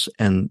nodules,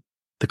 and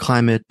the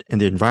climate and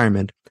the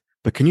environment.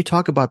 But can you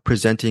talk about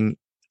presenting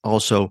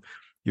also,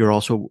 you're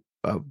also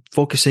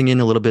focusing in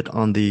a little bit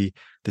on the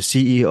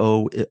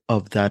CEO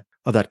of that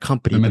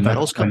company, the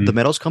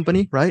metals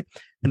company, right?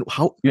 And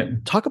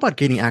talk about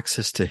gaining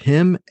access to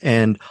him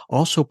and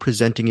also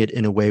presenting it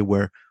in a way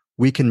where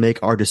we can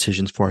make our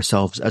decisions for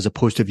ourselves as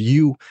opposed to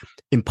you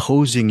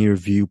imposing your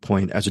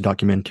viewpoint as a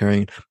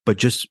documentarian, but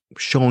just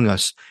showing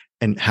us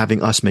and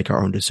having us make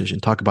our own decision.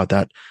 Talk about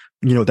that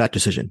that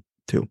decision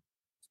too?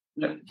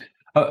 Yeah.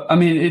 I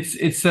mean,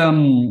 it's a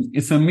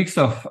mix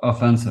of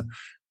answer.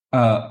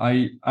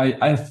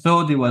 I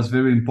thought it was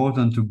very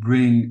important to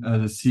bring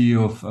the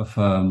CEO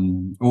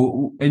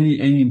or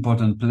any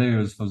important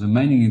players for the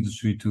mining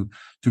industry to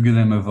give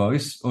them a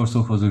voice,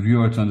 also for the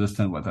viewer to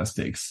understand what are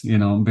stakes,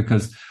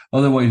 because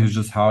otherwise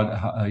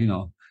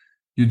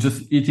you're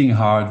just eating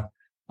hard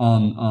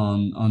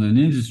on an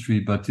industry,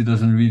 but it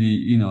doesn't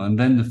really, and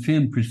then the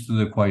film preaches to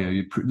the choir.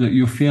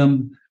 Your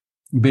film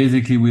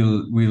basically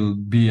will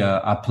be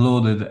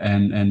uploaded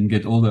and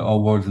get all the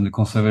awards in the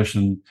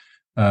conservation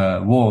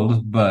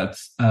world, but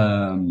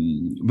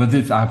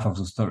it's half of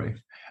the story.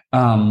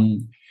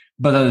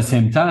 But at the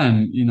same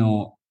time,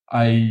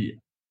 I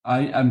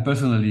am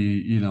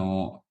personally,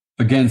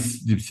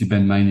 against deep sea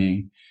band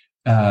mining,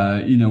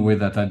 in a way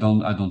that I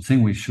don't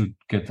think we should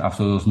get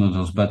after those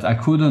nodules. But I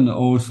couldn't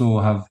also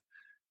have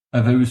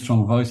a very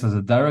strong voice as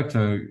a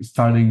director,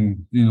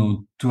 starting,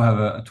 to have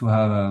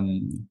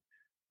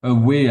a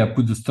way I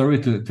put the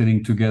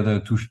storytelling together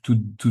to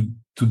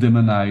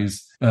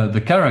demonize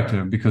the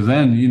character, because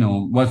then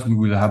what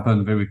will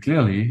happen very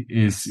clearly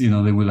is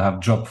they will have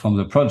dropped from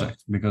the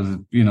project, because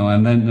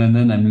and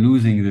then I'm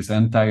losing this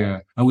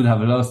entire. I would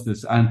have lost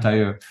this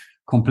entire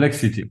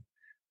complexity.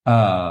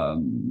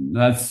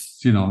 That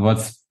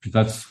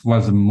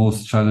was the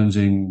most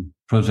challenging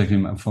project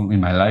in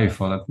my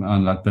life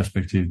on that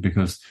perspective,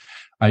 because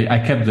I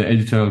kept the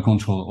editorial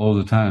control all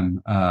the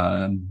time.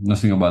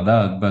 Nothing about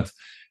that, but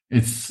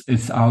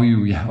it's how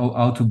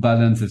to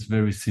balance this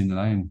very thin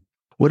line.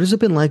 What has it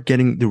been like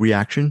getting the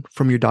reaction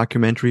from your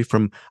documentary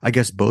from, I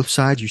guess, both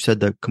sides? You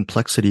said the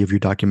complexity of your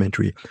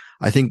documentary.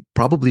 I think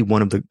probably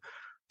one of the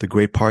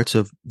great parts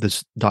of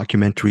this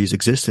documentary's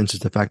existence is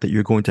the fact that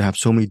you're going to have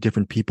so many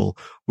different people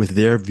with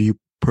their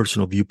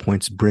personal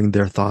viewpoints bring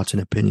their thoughts and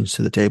opinions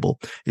to the table.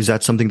 Is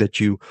that something that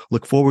you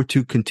look forward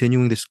to,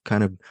 continuing this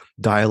kind of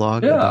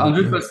dialogue? Yeah,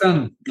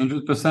 100%.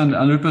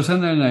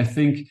 And I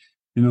think,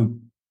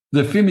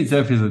 the film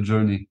itself is a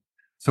journey.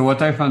 So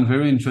what I found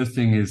very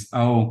interesting is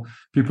how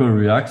people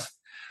react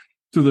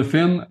to the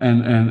film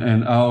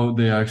and how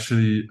they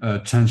actually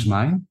change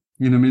mind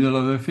in the middle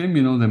of the film.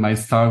 They might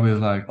start with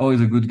like, oh, he's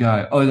a good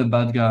guy. Oh, he's a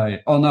bad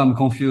guy. Oh, no, I'm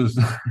confused.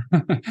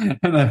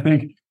 And I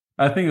think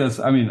this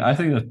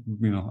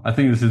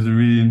is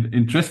really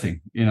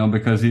interesting,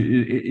 because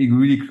it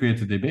really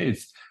created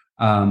debates.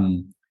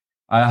 I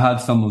had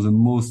some of the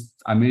most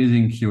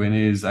amazing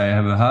Q&As I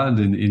ever had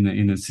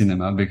in the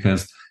cinema,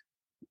 because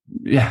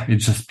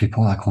it's just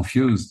people are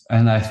confused,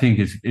 and I think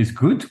it's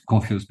good to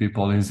confuse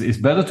people. It's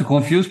better to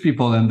confuse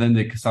people, and then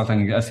they start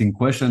asking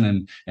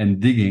questions and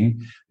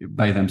digging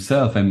by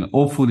themselves, and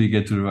hopefully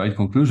get to the right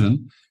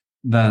conclusion,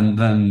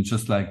 than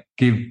just like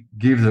give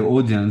the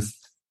audience,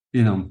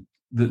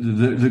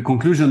 the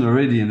conclusion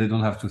already, and they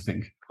don't have to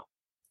think.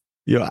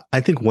 Yeah, I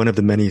think one of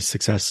the many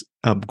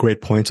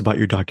great points about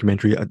your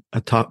documentary,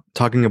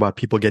 talking about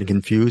people getting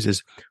confused,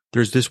 is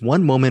there's this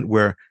one moment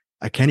where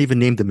I can't even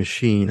name the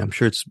machine. I'm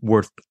sure it's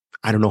worth,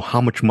 I don't know how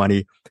much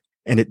money,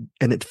 and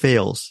it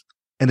fails.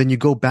 And then you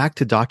go back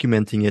to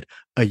documenting it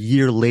a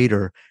year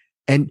later.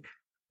 And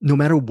no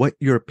matter what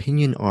your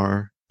opinion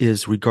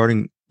is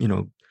regarding,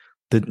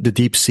 the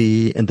deep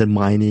sea and the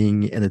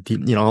mining and the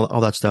deep,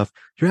 all that stuff,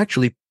 you're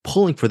actually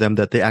pulling for them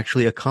that they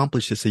actually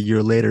accomplished this a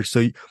year later.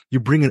 So you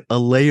bring in a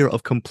layer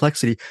of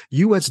complexity.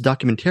 You as a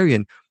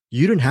documentarian,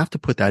 you didn't have to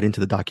put that into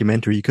the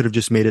documentary. You could have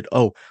just made it,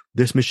 oh,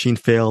 this machine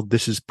failed.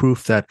 This is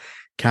proof that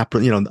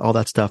all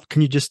that stuff.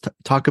 Can you just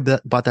talk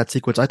about that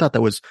sequence? I thought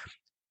that was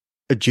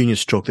a genius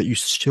stroke, that you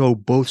show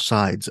both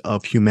sides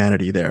of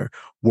humanity there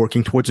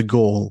working towards a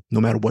goal, no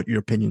matter what your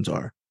opinions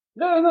are.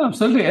 Yeah, no,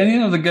 absolutely.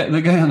 And the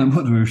guy on the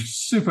boat, we were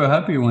super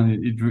happy when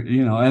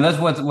and that's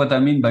what I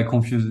mean by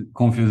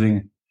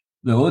confusing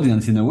the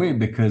audience in a way,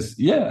 because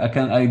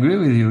I agree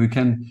with you.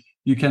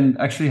 You can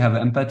actually have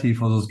empathy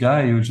for those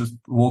guys who just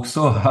work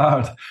so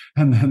hard,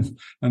 and then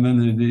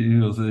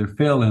they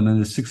fail, and then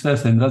the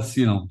success, and that's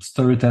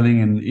storytelling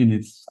in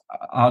its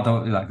art,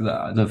 like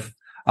the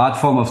art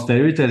form of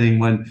storytelling,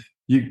 when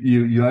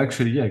you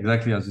actually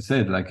exactly as you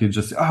said, like you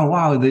just, oh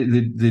wow, they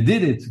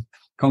did it,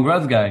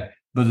 congrats guy,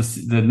 but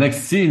the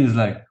next scene is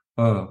like,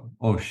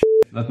 oh shit,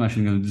 that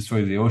machine gonna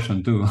destroy the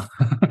ocean too.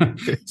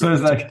 So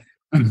it's like.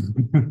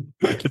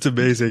 It's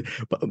amazing.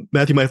 But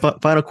Matthieu, my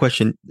final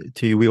question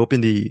to you, we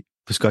opened the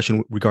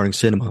discussion regarding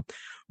cinema.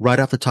 Right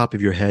off the top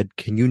of your head,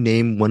 can you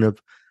name one of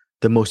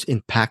the most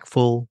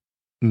impactful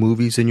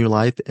movies in your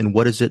life, and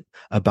what is it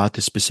about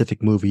this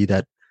specific movie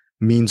that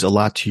means a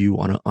lot to you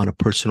on a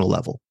personal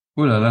level?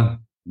 Ooh la la.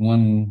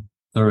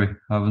 Sorry,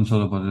 I haven't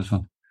thought about this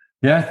one.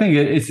 Yeah, I think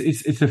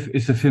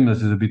it's a film that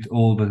is a bit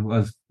old, but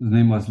the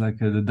name was like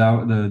the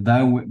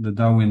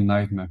Darwin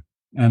Nightmare,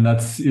 and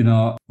that's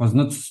was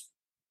not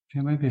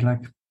maybe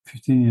like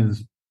 15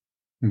 years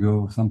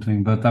ago or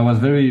something. But I was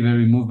very,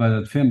 very moved by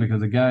that film,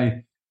 because the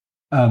guy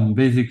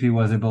basically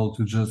was able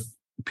to just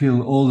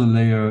peel all the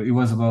layer. It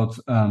was about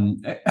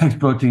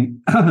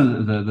exploiting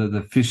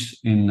the fish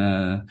in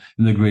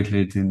the Great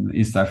Lakes in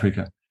East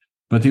Africa.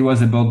 But it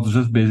was about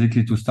just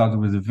basically to start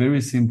with a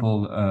very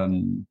simple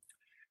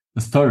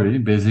story.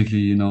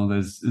 Basically,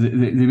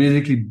 they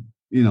basically,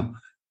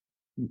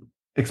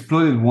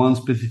 exploited one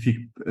specific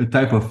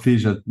type of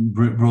fish that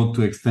brought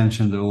to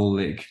extinction the whole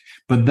lake.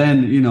 But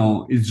then,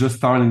 it's just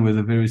starting with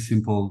a very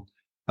simple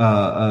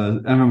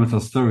environmental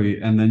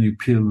story, and then you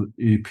peel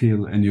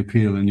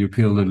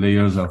the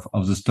layers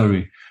of the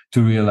story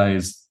to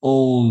realize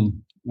all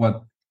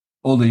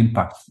the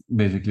impact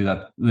basically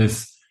that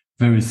this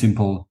very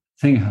simple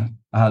thing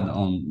had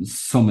on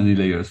so many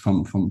layers,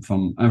 from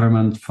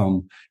environment,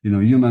 from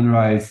human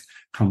rights,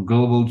 from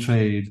global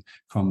trade,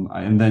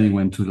 and then it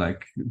went to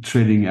like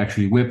trading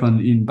actually weapon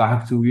in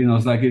back to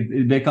it's like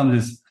it becomes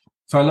this.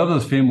 So I love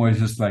those films where it's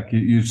just like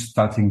you're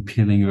starting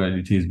peeling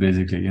realities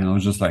basically,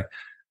 just like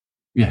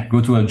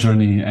go to a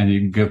journey and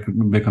you get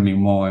becoming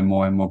more and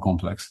more and more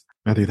complex.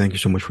 Matthieu, thank you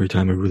so much for your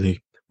time. I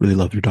really, really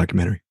loved your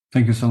documentary.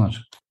 Thank you so much.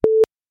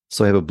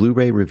 So I have a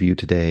Blu-ray review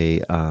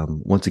today,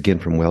 once again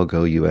from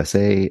WellGo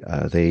USA.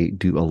 They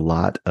do a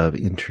lot of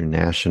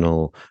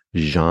international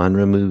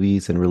genre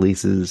movies and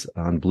releases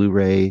on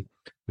Blu-ray,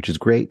 which is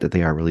great that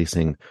they are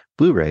releasing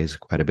Blu-rays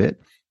quite a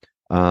bit.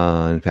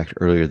 In fact,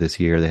 earlier this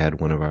year, they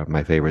had one of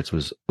my favorites,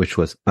 which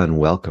was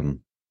Unwelcome.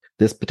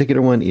 This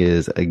particular one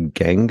is a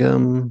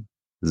Gangnam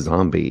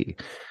Zombie.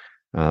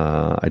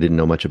 I didn't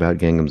know much about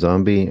Gangnam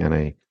Zombie, and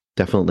I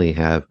definitely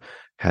have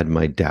had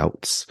my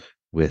doubts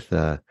with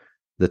the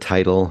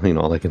title.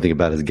 All I can think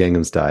about is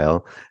Gangnam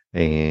Style,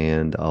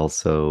 and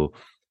also,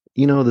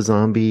 the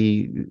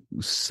zombie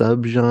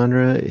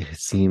subgenre. It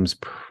seems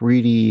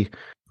pretty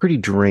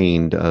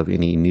drained of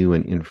any new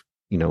and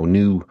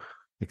new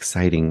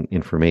exciting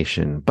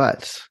information.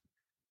 But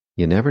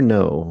you never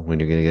know when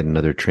you're going to get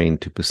another Train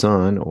to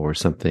Busan or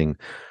something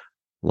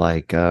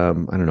like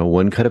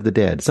One Cut of the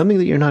Dead, something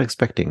that you're not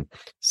expecting.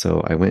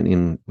 So I went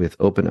in with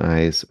open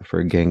eyes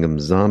for Gangnam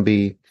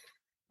Zombie.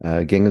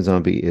 Gangnam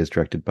Zombie is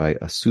directed by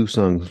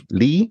Soo-sung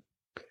Lee.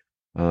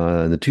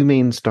 The two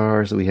main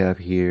stars that we have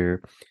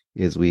here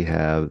is we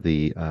have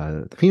the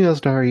female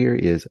star here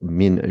is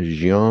Min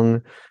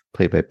Jeong,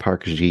 played by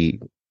Park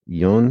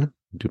Ji-yeon.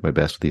 Do my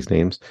best with these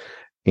names.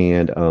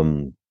 And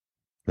the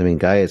main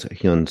guy is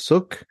Hyun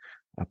Suk,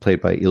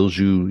 played by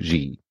Il-ju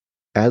Ji.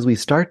 As we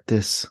start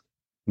this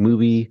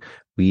movie,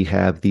 we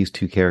have these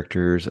two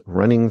characters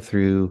running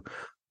through.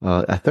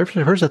 At first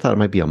I thought it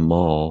might be a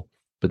mall,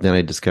 but then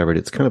I discovered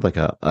it's kind of like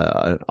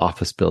an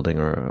office building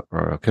or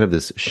kind of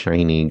this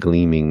shiny,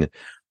 gleaming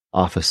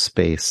office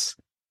space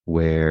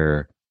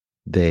where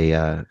they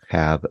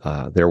have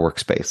their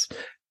workspace.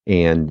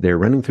 And they're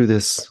running through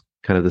this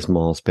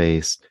mall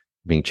space,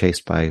 being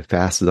chased by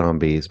fast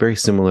zombies, very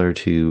similar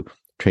to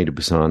Train to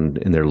Busan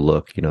in their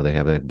look. They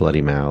have like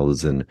bloody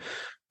mouths and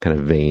kind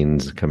of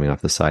veins coming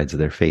off the sides of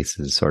their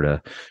faces, sort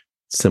of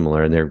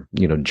similar. And they're,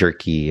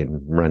 jerky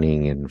and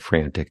running and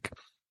frantic.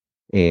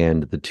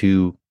 And the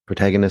two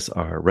protagonists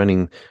are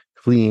running,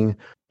 fleeing.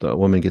 The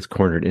woman gets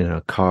cornered in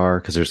a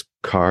car because there's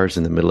cars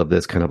in the middle of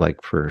this, kind of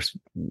like for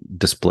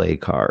display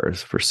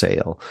cars for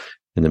sale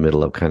in the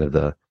middle of kind of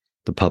the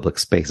public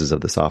spaces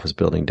of this office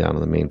building down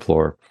on the main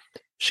floor.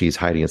 She's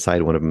hiding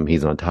inside one of them.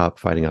 He's on top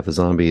fighting off the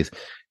zombies,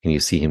 and you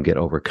see him get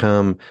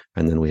overcome.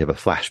 And then we have a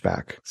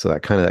flashback. So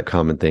that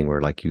common thing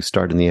where like you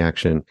start in the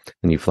action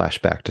and you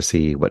flash back to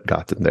see what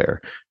got them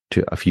there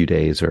to a few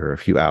days or a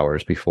few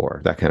hours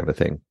before, that kind of a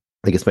thing.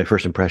 I guess my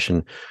first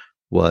impression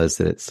was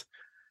that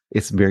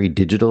it's very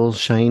digital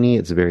shiny.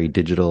 It's very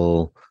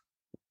digital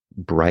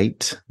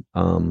bright.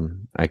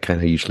 I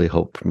kind of usually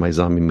hope my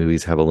zombie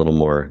movies have a little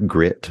more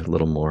grit, a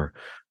little more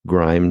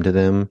grime to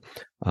them.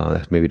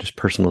 That's maybe just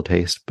personal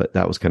taste, but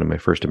that was kind of my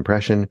first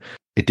impression.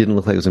 It didn't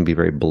look like it was going to be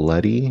very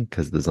bloody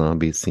because the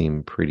zombies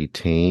seem pretty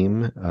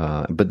tame.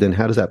 But then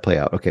how does that play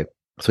out? Okay,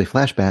 so we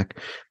flash back.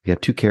 We have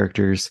two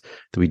characters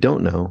that we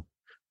don't know,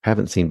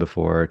 haven't seen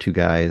before, two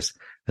guys,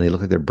 and they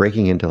look like they're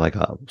breaking into like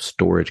a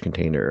storage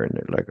container,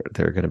 and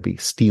they're going to be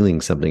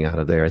stealing something out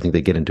of there. I think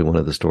they get into one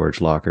of the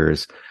storage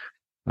lockers,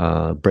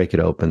 break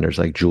it open. There's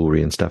like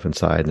jewelry and stuff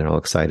inside, and they're all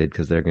excited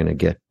because they're going to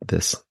get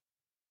this,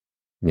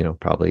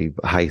 probably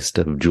a heist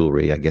of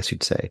jewelry, I guess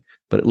you'd say.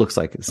 But it looks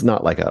like it's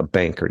not like a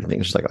bank or anything.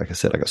 It's just like I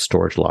said, like a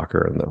storage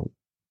locker in the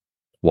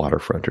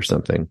waterfront or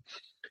something.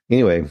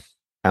 Anyway,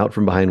 out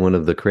from behind one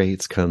of the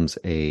crates comes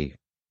a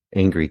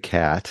angry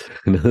cat.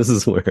 And this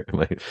is where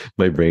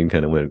my brain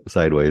kind of went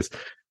sideways.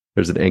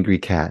 There's an angry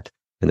cat,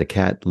 and the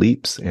cat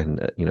leaps and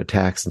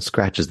attacks and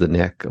scratches the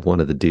neck of one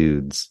of the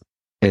dudes.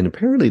 And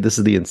apparently this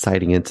is the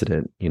inciting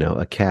incident,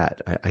 a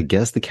cat. I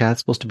guess the cat's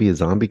supposed to be a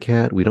zombie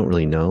cat. We don't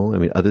really know. I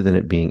mean, other than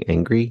it being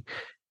angry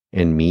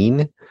and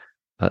mean,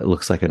 it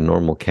looks like a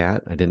normal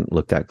cat. I didn't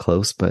look that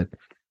close, but,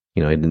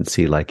 I didn't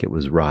see like it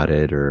was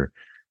rotted or,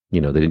 they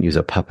didn't use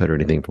a puppet or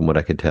anything from what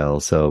I could tell.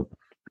 So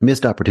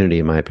missed opportunity,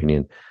 in my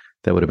opinion.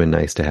 That would have been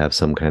nice to have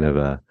some kind of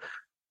a,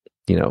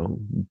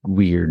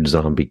 weird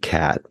zombie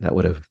cat that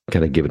would have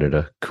kind of given it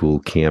a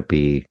cool,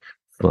 campy,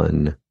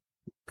 fun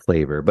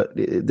flavor. But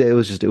it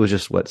was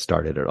just what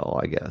started it all,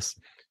 I guess.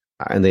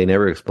 And they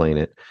never explain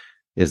it.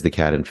 Is the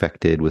cat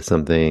infected with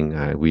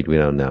something? We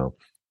don't know.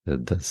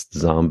 does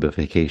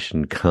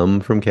zombification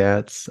come from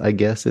cats, I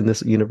guess, in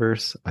this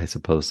universe? I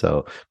suppose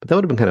so. But that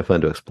would have been kind of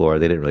fun to explore.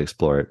 They didn't really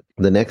explore it.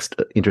 The next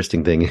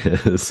interesting thing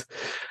is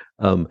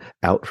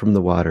out from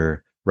the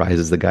water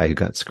rises the guy who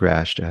got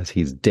scratched as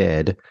he's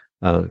dead.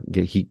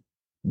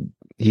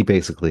 He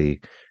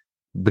basically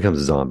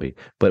becomes a zombie.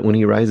 But when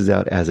he rises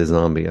out as a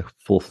zombie, a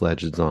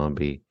full-fledged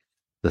zombie,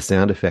 the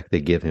sound effect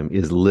they give him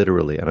is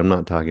literally, and I'm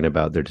not talking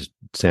about there just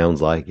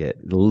sounds like it,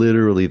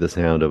 literally the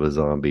sound of a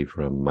zombie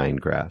from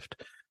Minecraft,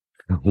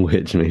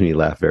 which made me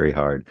laugh very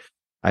hard.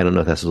 I don't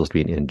know if that's supposed to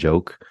be an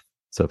in-joke.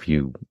 So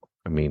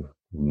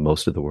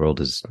most of the world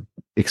has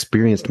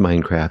experienced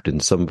Minecraft in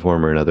some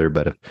form or another,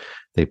 but if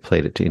they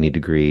played it to any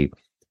degree,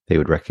 they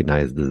would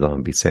recognize the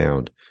zombie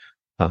sound.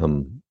 I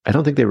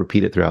don't think they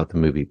repeat it throughout the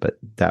movie, but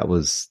that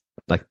was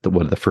like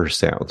one of the first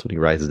sounds when he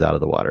rises out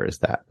of the water is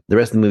that. The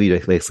rest of the movie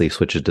basically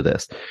switches to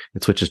this.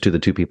 It switches to the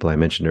two people I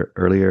mentioned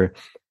earlier.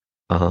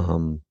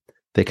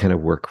 They kind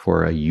of work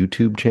for a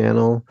YouTube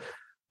channel.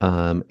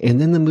 And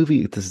then the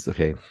movie, this is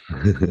okay.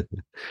 Then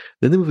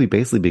the movie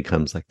basically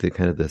becomes like the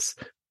kind of this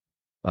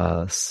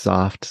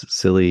soft,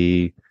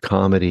 silly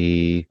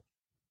comedy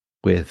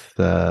with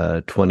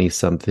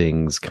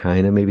 20-somethings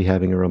kind of maybe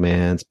having a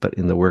romance, but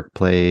in the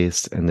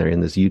workplace. And they're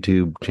in this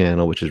YouTube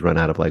channel, which is run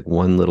out of like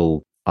one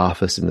little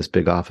office in this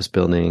big office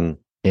building.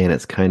 And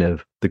it's kind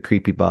of the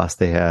creepy boss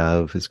they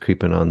have is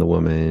creeping on the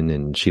woman,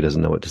 and she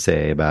doesn't know what to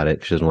say about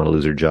it. She doesn't want to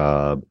lose her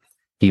job.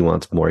 He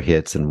wants more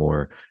hits and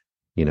more,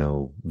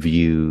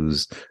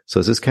 views. So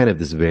it's just kind of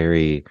this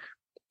very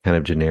kind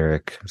of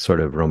generic sort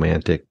of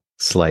romantic,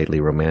 slightly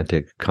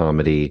romantic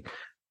comedy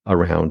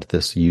around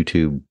this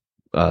YouTube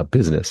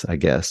business, I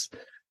guess.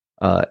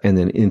 And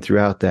then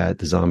throughout that,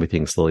 the zombie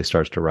thing slowly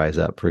starts to rise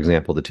up. For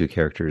example, the two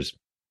characters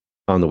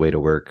on the way to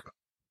work,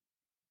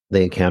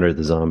 they encounter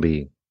the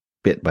zombie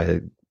bit by a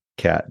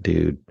cat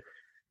dude,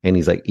 and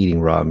he's like eating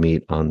raw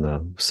meat on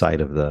the side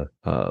of the,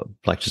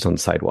 just on the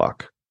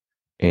sidewalk.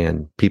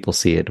 And people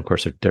see it. Of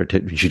course, they're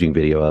shooting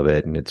video of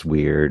it, and it's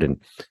weird. And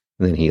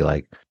then he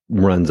like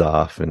runs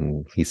off,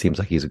 and he seems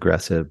like he's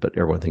aggressive, but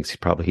everyone thinks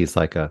he's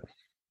like a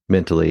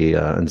mentally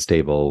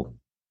unstable,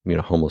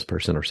 homeless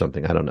person or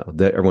something. I don't know.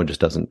 Everyone just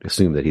doesn't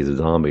assume that he's a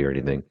zombie or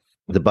anything.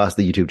 The boss of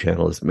the YouTube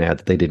channel is mad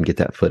that they didn't get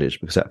that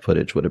footage, because that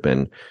footage would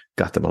have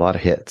got them a lot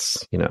of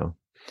hits,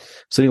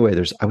 So anyway,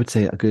 I would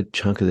say a good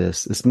chunk of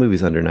this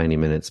movie's under 90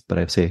 minutes, but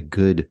I'd say a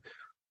good,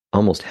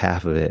 almost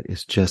half of it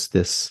is just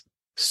this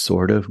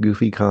sort of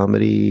goofy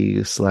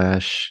comedy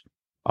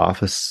 /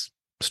 office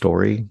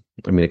story.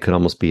 I mean, it could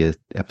almost be an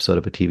episode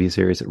of a TV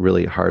series. It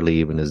really hardly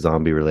even is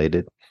zombie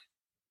related.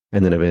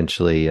 And then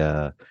eventually,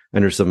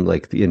 under some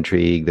like the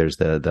intrigue, there's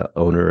the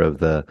owner of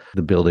the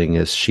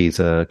building she's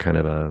a kind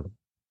of a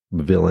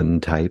villain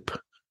type,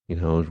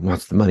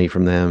 wants the money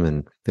from them,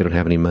 and they don't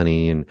have any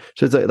money. And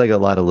so it's like a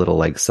lot of little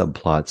like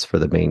subplots for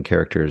the main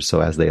characters.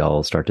 So as they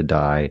all start to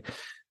die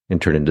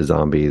and turn into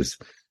zombies,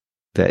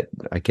 that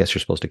I guess you're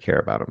supposed to care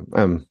about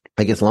them.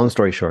 I guess long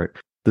story short,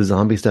 the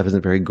zombie stuff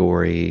isn't very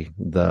gory,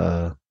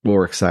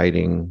 or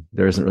exciting.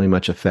 There isn't really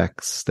much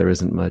effects. There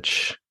isn't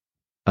much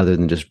other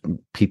than just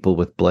people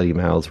with bloody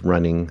mouths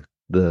running.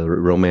 The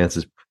romance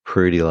is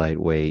pretty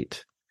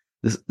lightweight.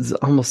 This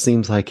almost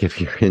seems like if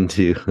you're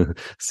into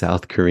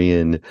South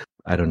Korean,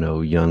 I don't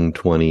know, young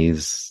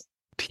 20s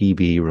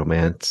TV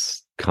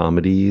romance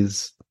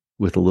comedies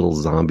with a little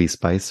zombie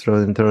spice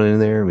thrown in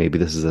there. Maybe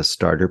this is a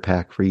starter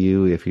pack for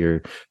you if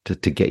you're to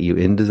get you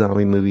into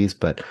zombie movies.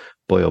 But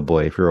boy, oh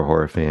boy, if you're a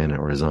horror fan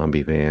or a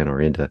zombie fan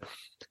or into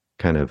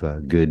kind of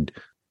a good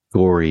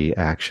gory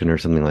action or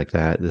something like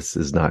that, this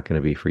is not going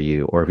to be for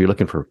you. Or if you're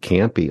looking for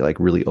campy, like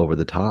really over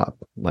the top,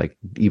 like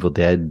Evil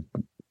Dead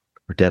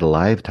or Dead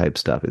Alive type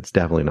stuff, it's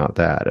definitely not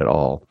that at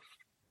all.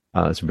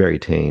 It's very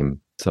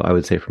tame. So I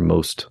would say for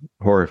most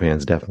horror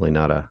fans, definitely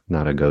not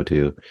a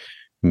go-to.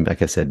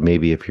 Like I said,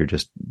 maybe if you're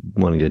just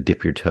wanting to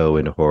dip your toe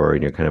into horror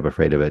and you're kind of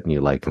afraid of it and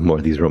you like more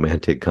of these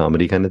romantic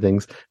comedy kind of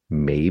things,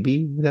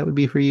 maybe that would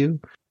be for you.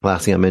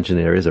 Last thing I mentioned,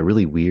 there is a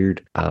really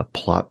weird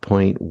plot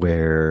point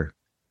where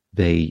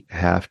they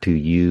have to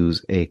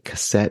use a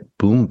cassette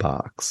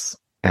boombox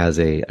as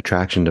a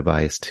attraction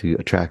device to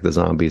attract the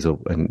zombies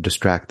and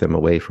distract them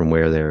away from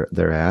where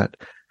they're at.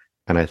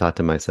 And I thought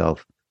to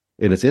myself,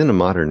 and it's in a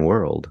modern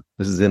world.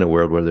 This is in a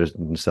world where there's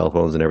cell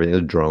phones and everything,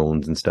 there's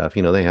drones and stuff.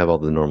 They have all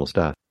the normal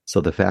stuff. So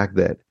the fact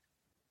that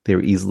they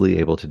were easily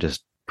able to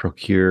just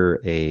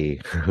procure a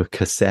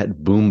cassette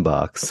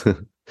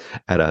boombox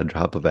at a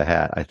drop of a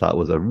hat, I thought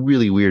was a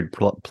really weird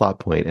plot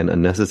point and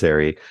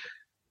unnecessary.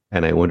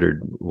 And I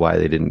wondered why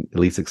they didn't at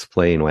least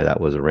explain why that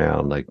was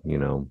around.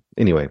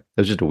 Anyway, it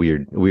was just a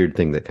weird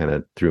thing that kind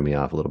of threw me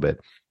off a little bit.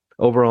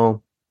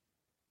 Overall,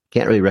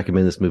 can't really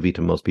recommend this movie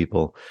to most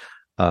people.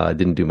 It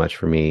didn't do much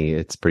for me.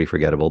 It's pretty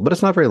forgettable, but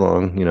it's not very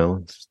long.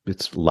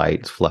 It's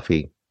light, it's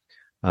fluffy.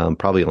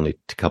 Probably only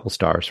a couple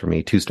stars for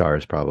me, 2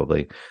 stars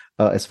probably.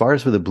 As far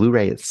as for the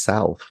Blu-ray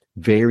itself,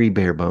 very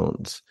bare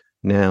bones.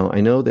 Now, I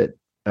know that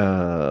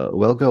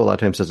Wellgo a lot of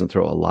times doesn't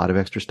throw a lot of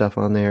extra stuff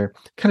on there.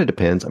 Kind of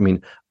depends. I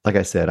mean, like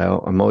I said,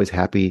 I'm always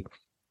happy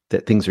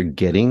that things are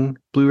getting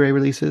Blu-ray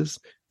releases,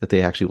 that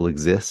they actually will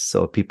exist.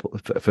 So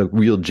if a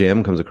real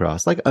gem comes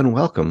across, like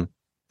Unwelcome,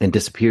 and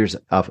disappears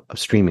off of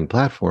streaming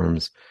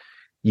platforms,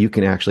 you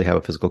can actually have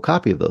a physical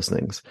copy of those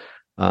things.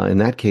 In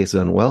that case,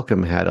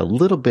 Unwelcome had a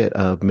little bit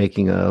of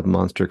making of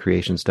monster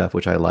creation stuff,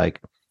 which I like.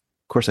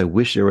 Of course, I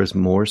wish there was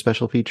more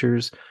special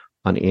features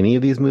on any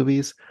of these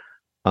movies.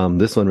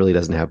 This one really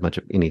doesn't have much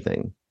of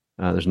anything.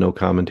 There's no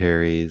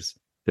commentaries.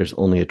 There's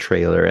only a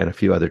trailer and a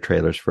few other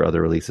trailers for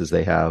other releases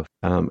they have.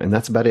 And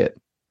that's about it.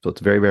 So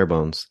it's very bare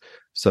bones.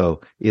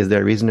 So is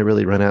there a reason to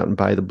really run out and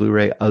buy the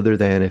Blu-ray other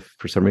than if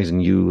for some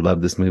reason you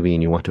love this movie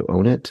and you want to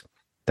own it?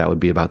 That would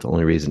be about the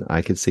only reason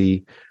I could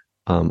see.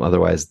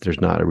 Otherwise, there's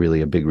not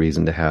really a big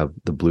reason to have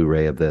the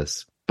Blu-ray of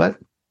this. But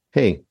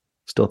hey,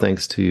 still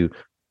thanks to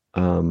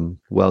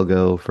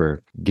Wellgo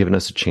for giving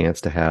us a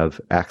chance to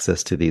have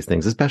access to these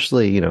things,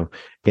 especially,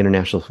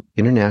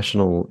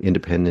 international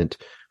independent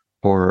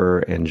horror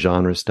and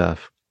genre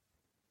stuff.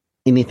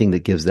 Anything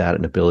that gives that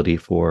an ability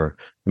for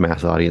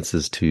mass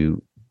audiences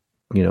to,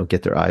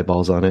 get their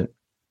eyeballs on it,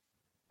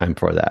 I'm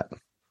for that.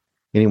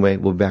 Anyway,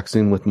 we'll be back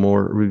soon with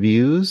more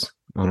reviews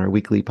on our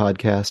weekly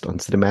podcast on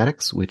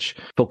Cinematics, which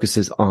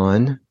focuses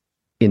on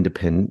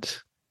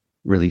independent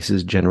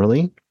releases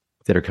generally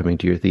that are coming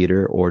to your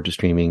theater or to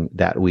streaming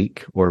that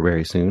week or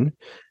very soon.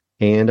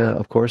 And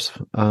of course,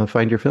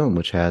 Find Your Film,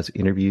 which has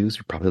interviews.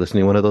 You're probably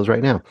listening to one of those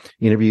right now.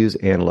 Interviews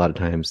and a lot of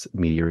times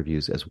media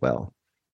reviews as well.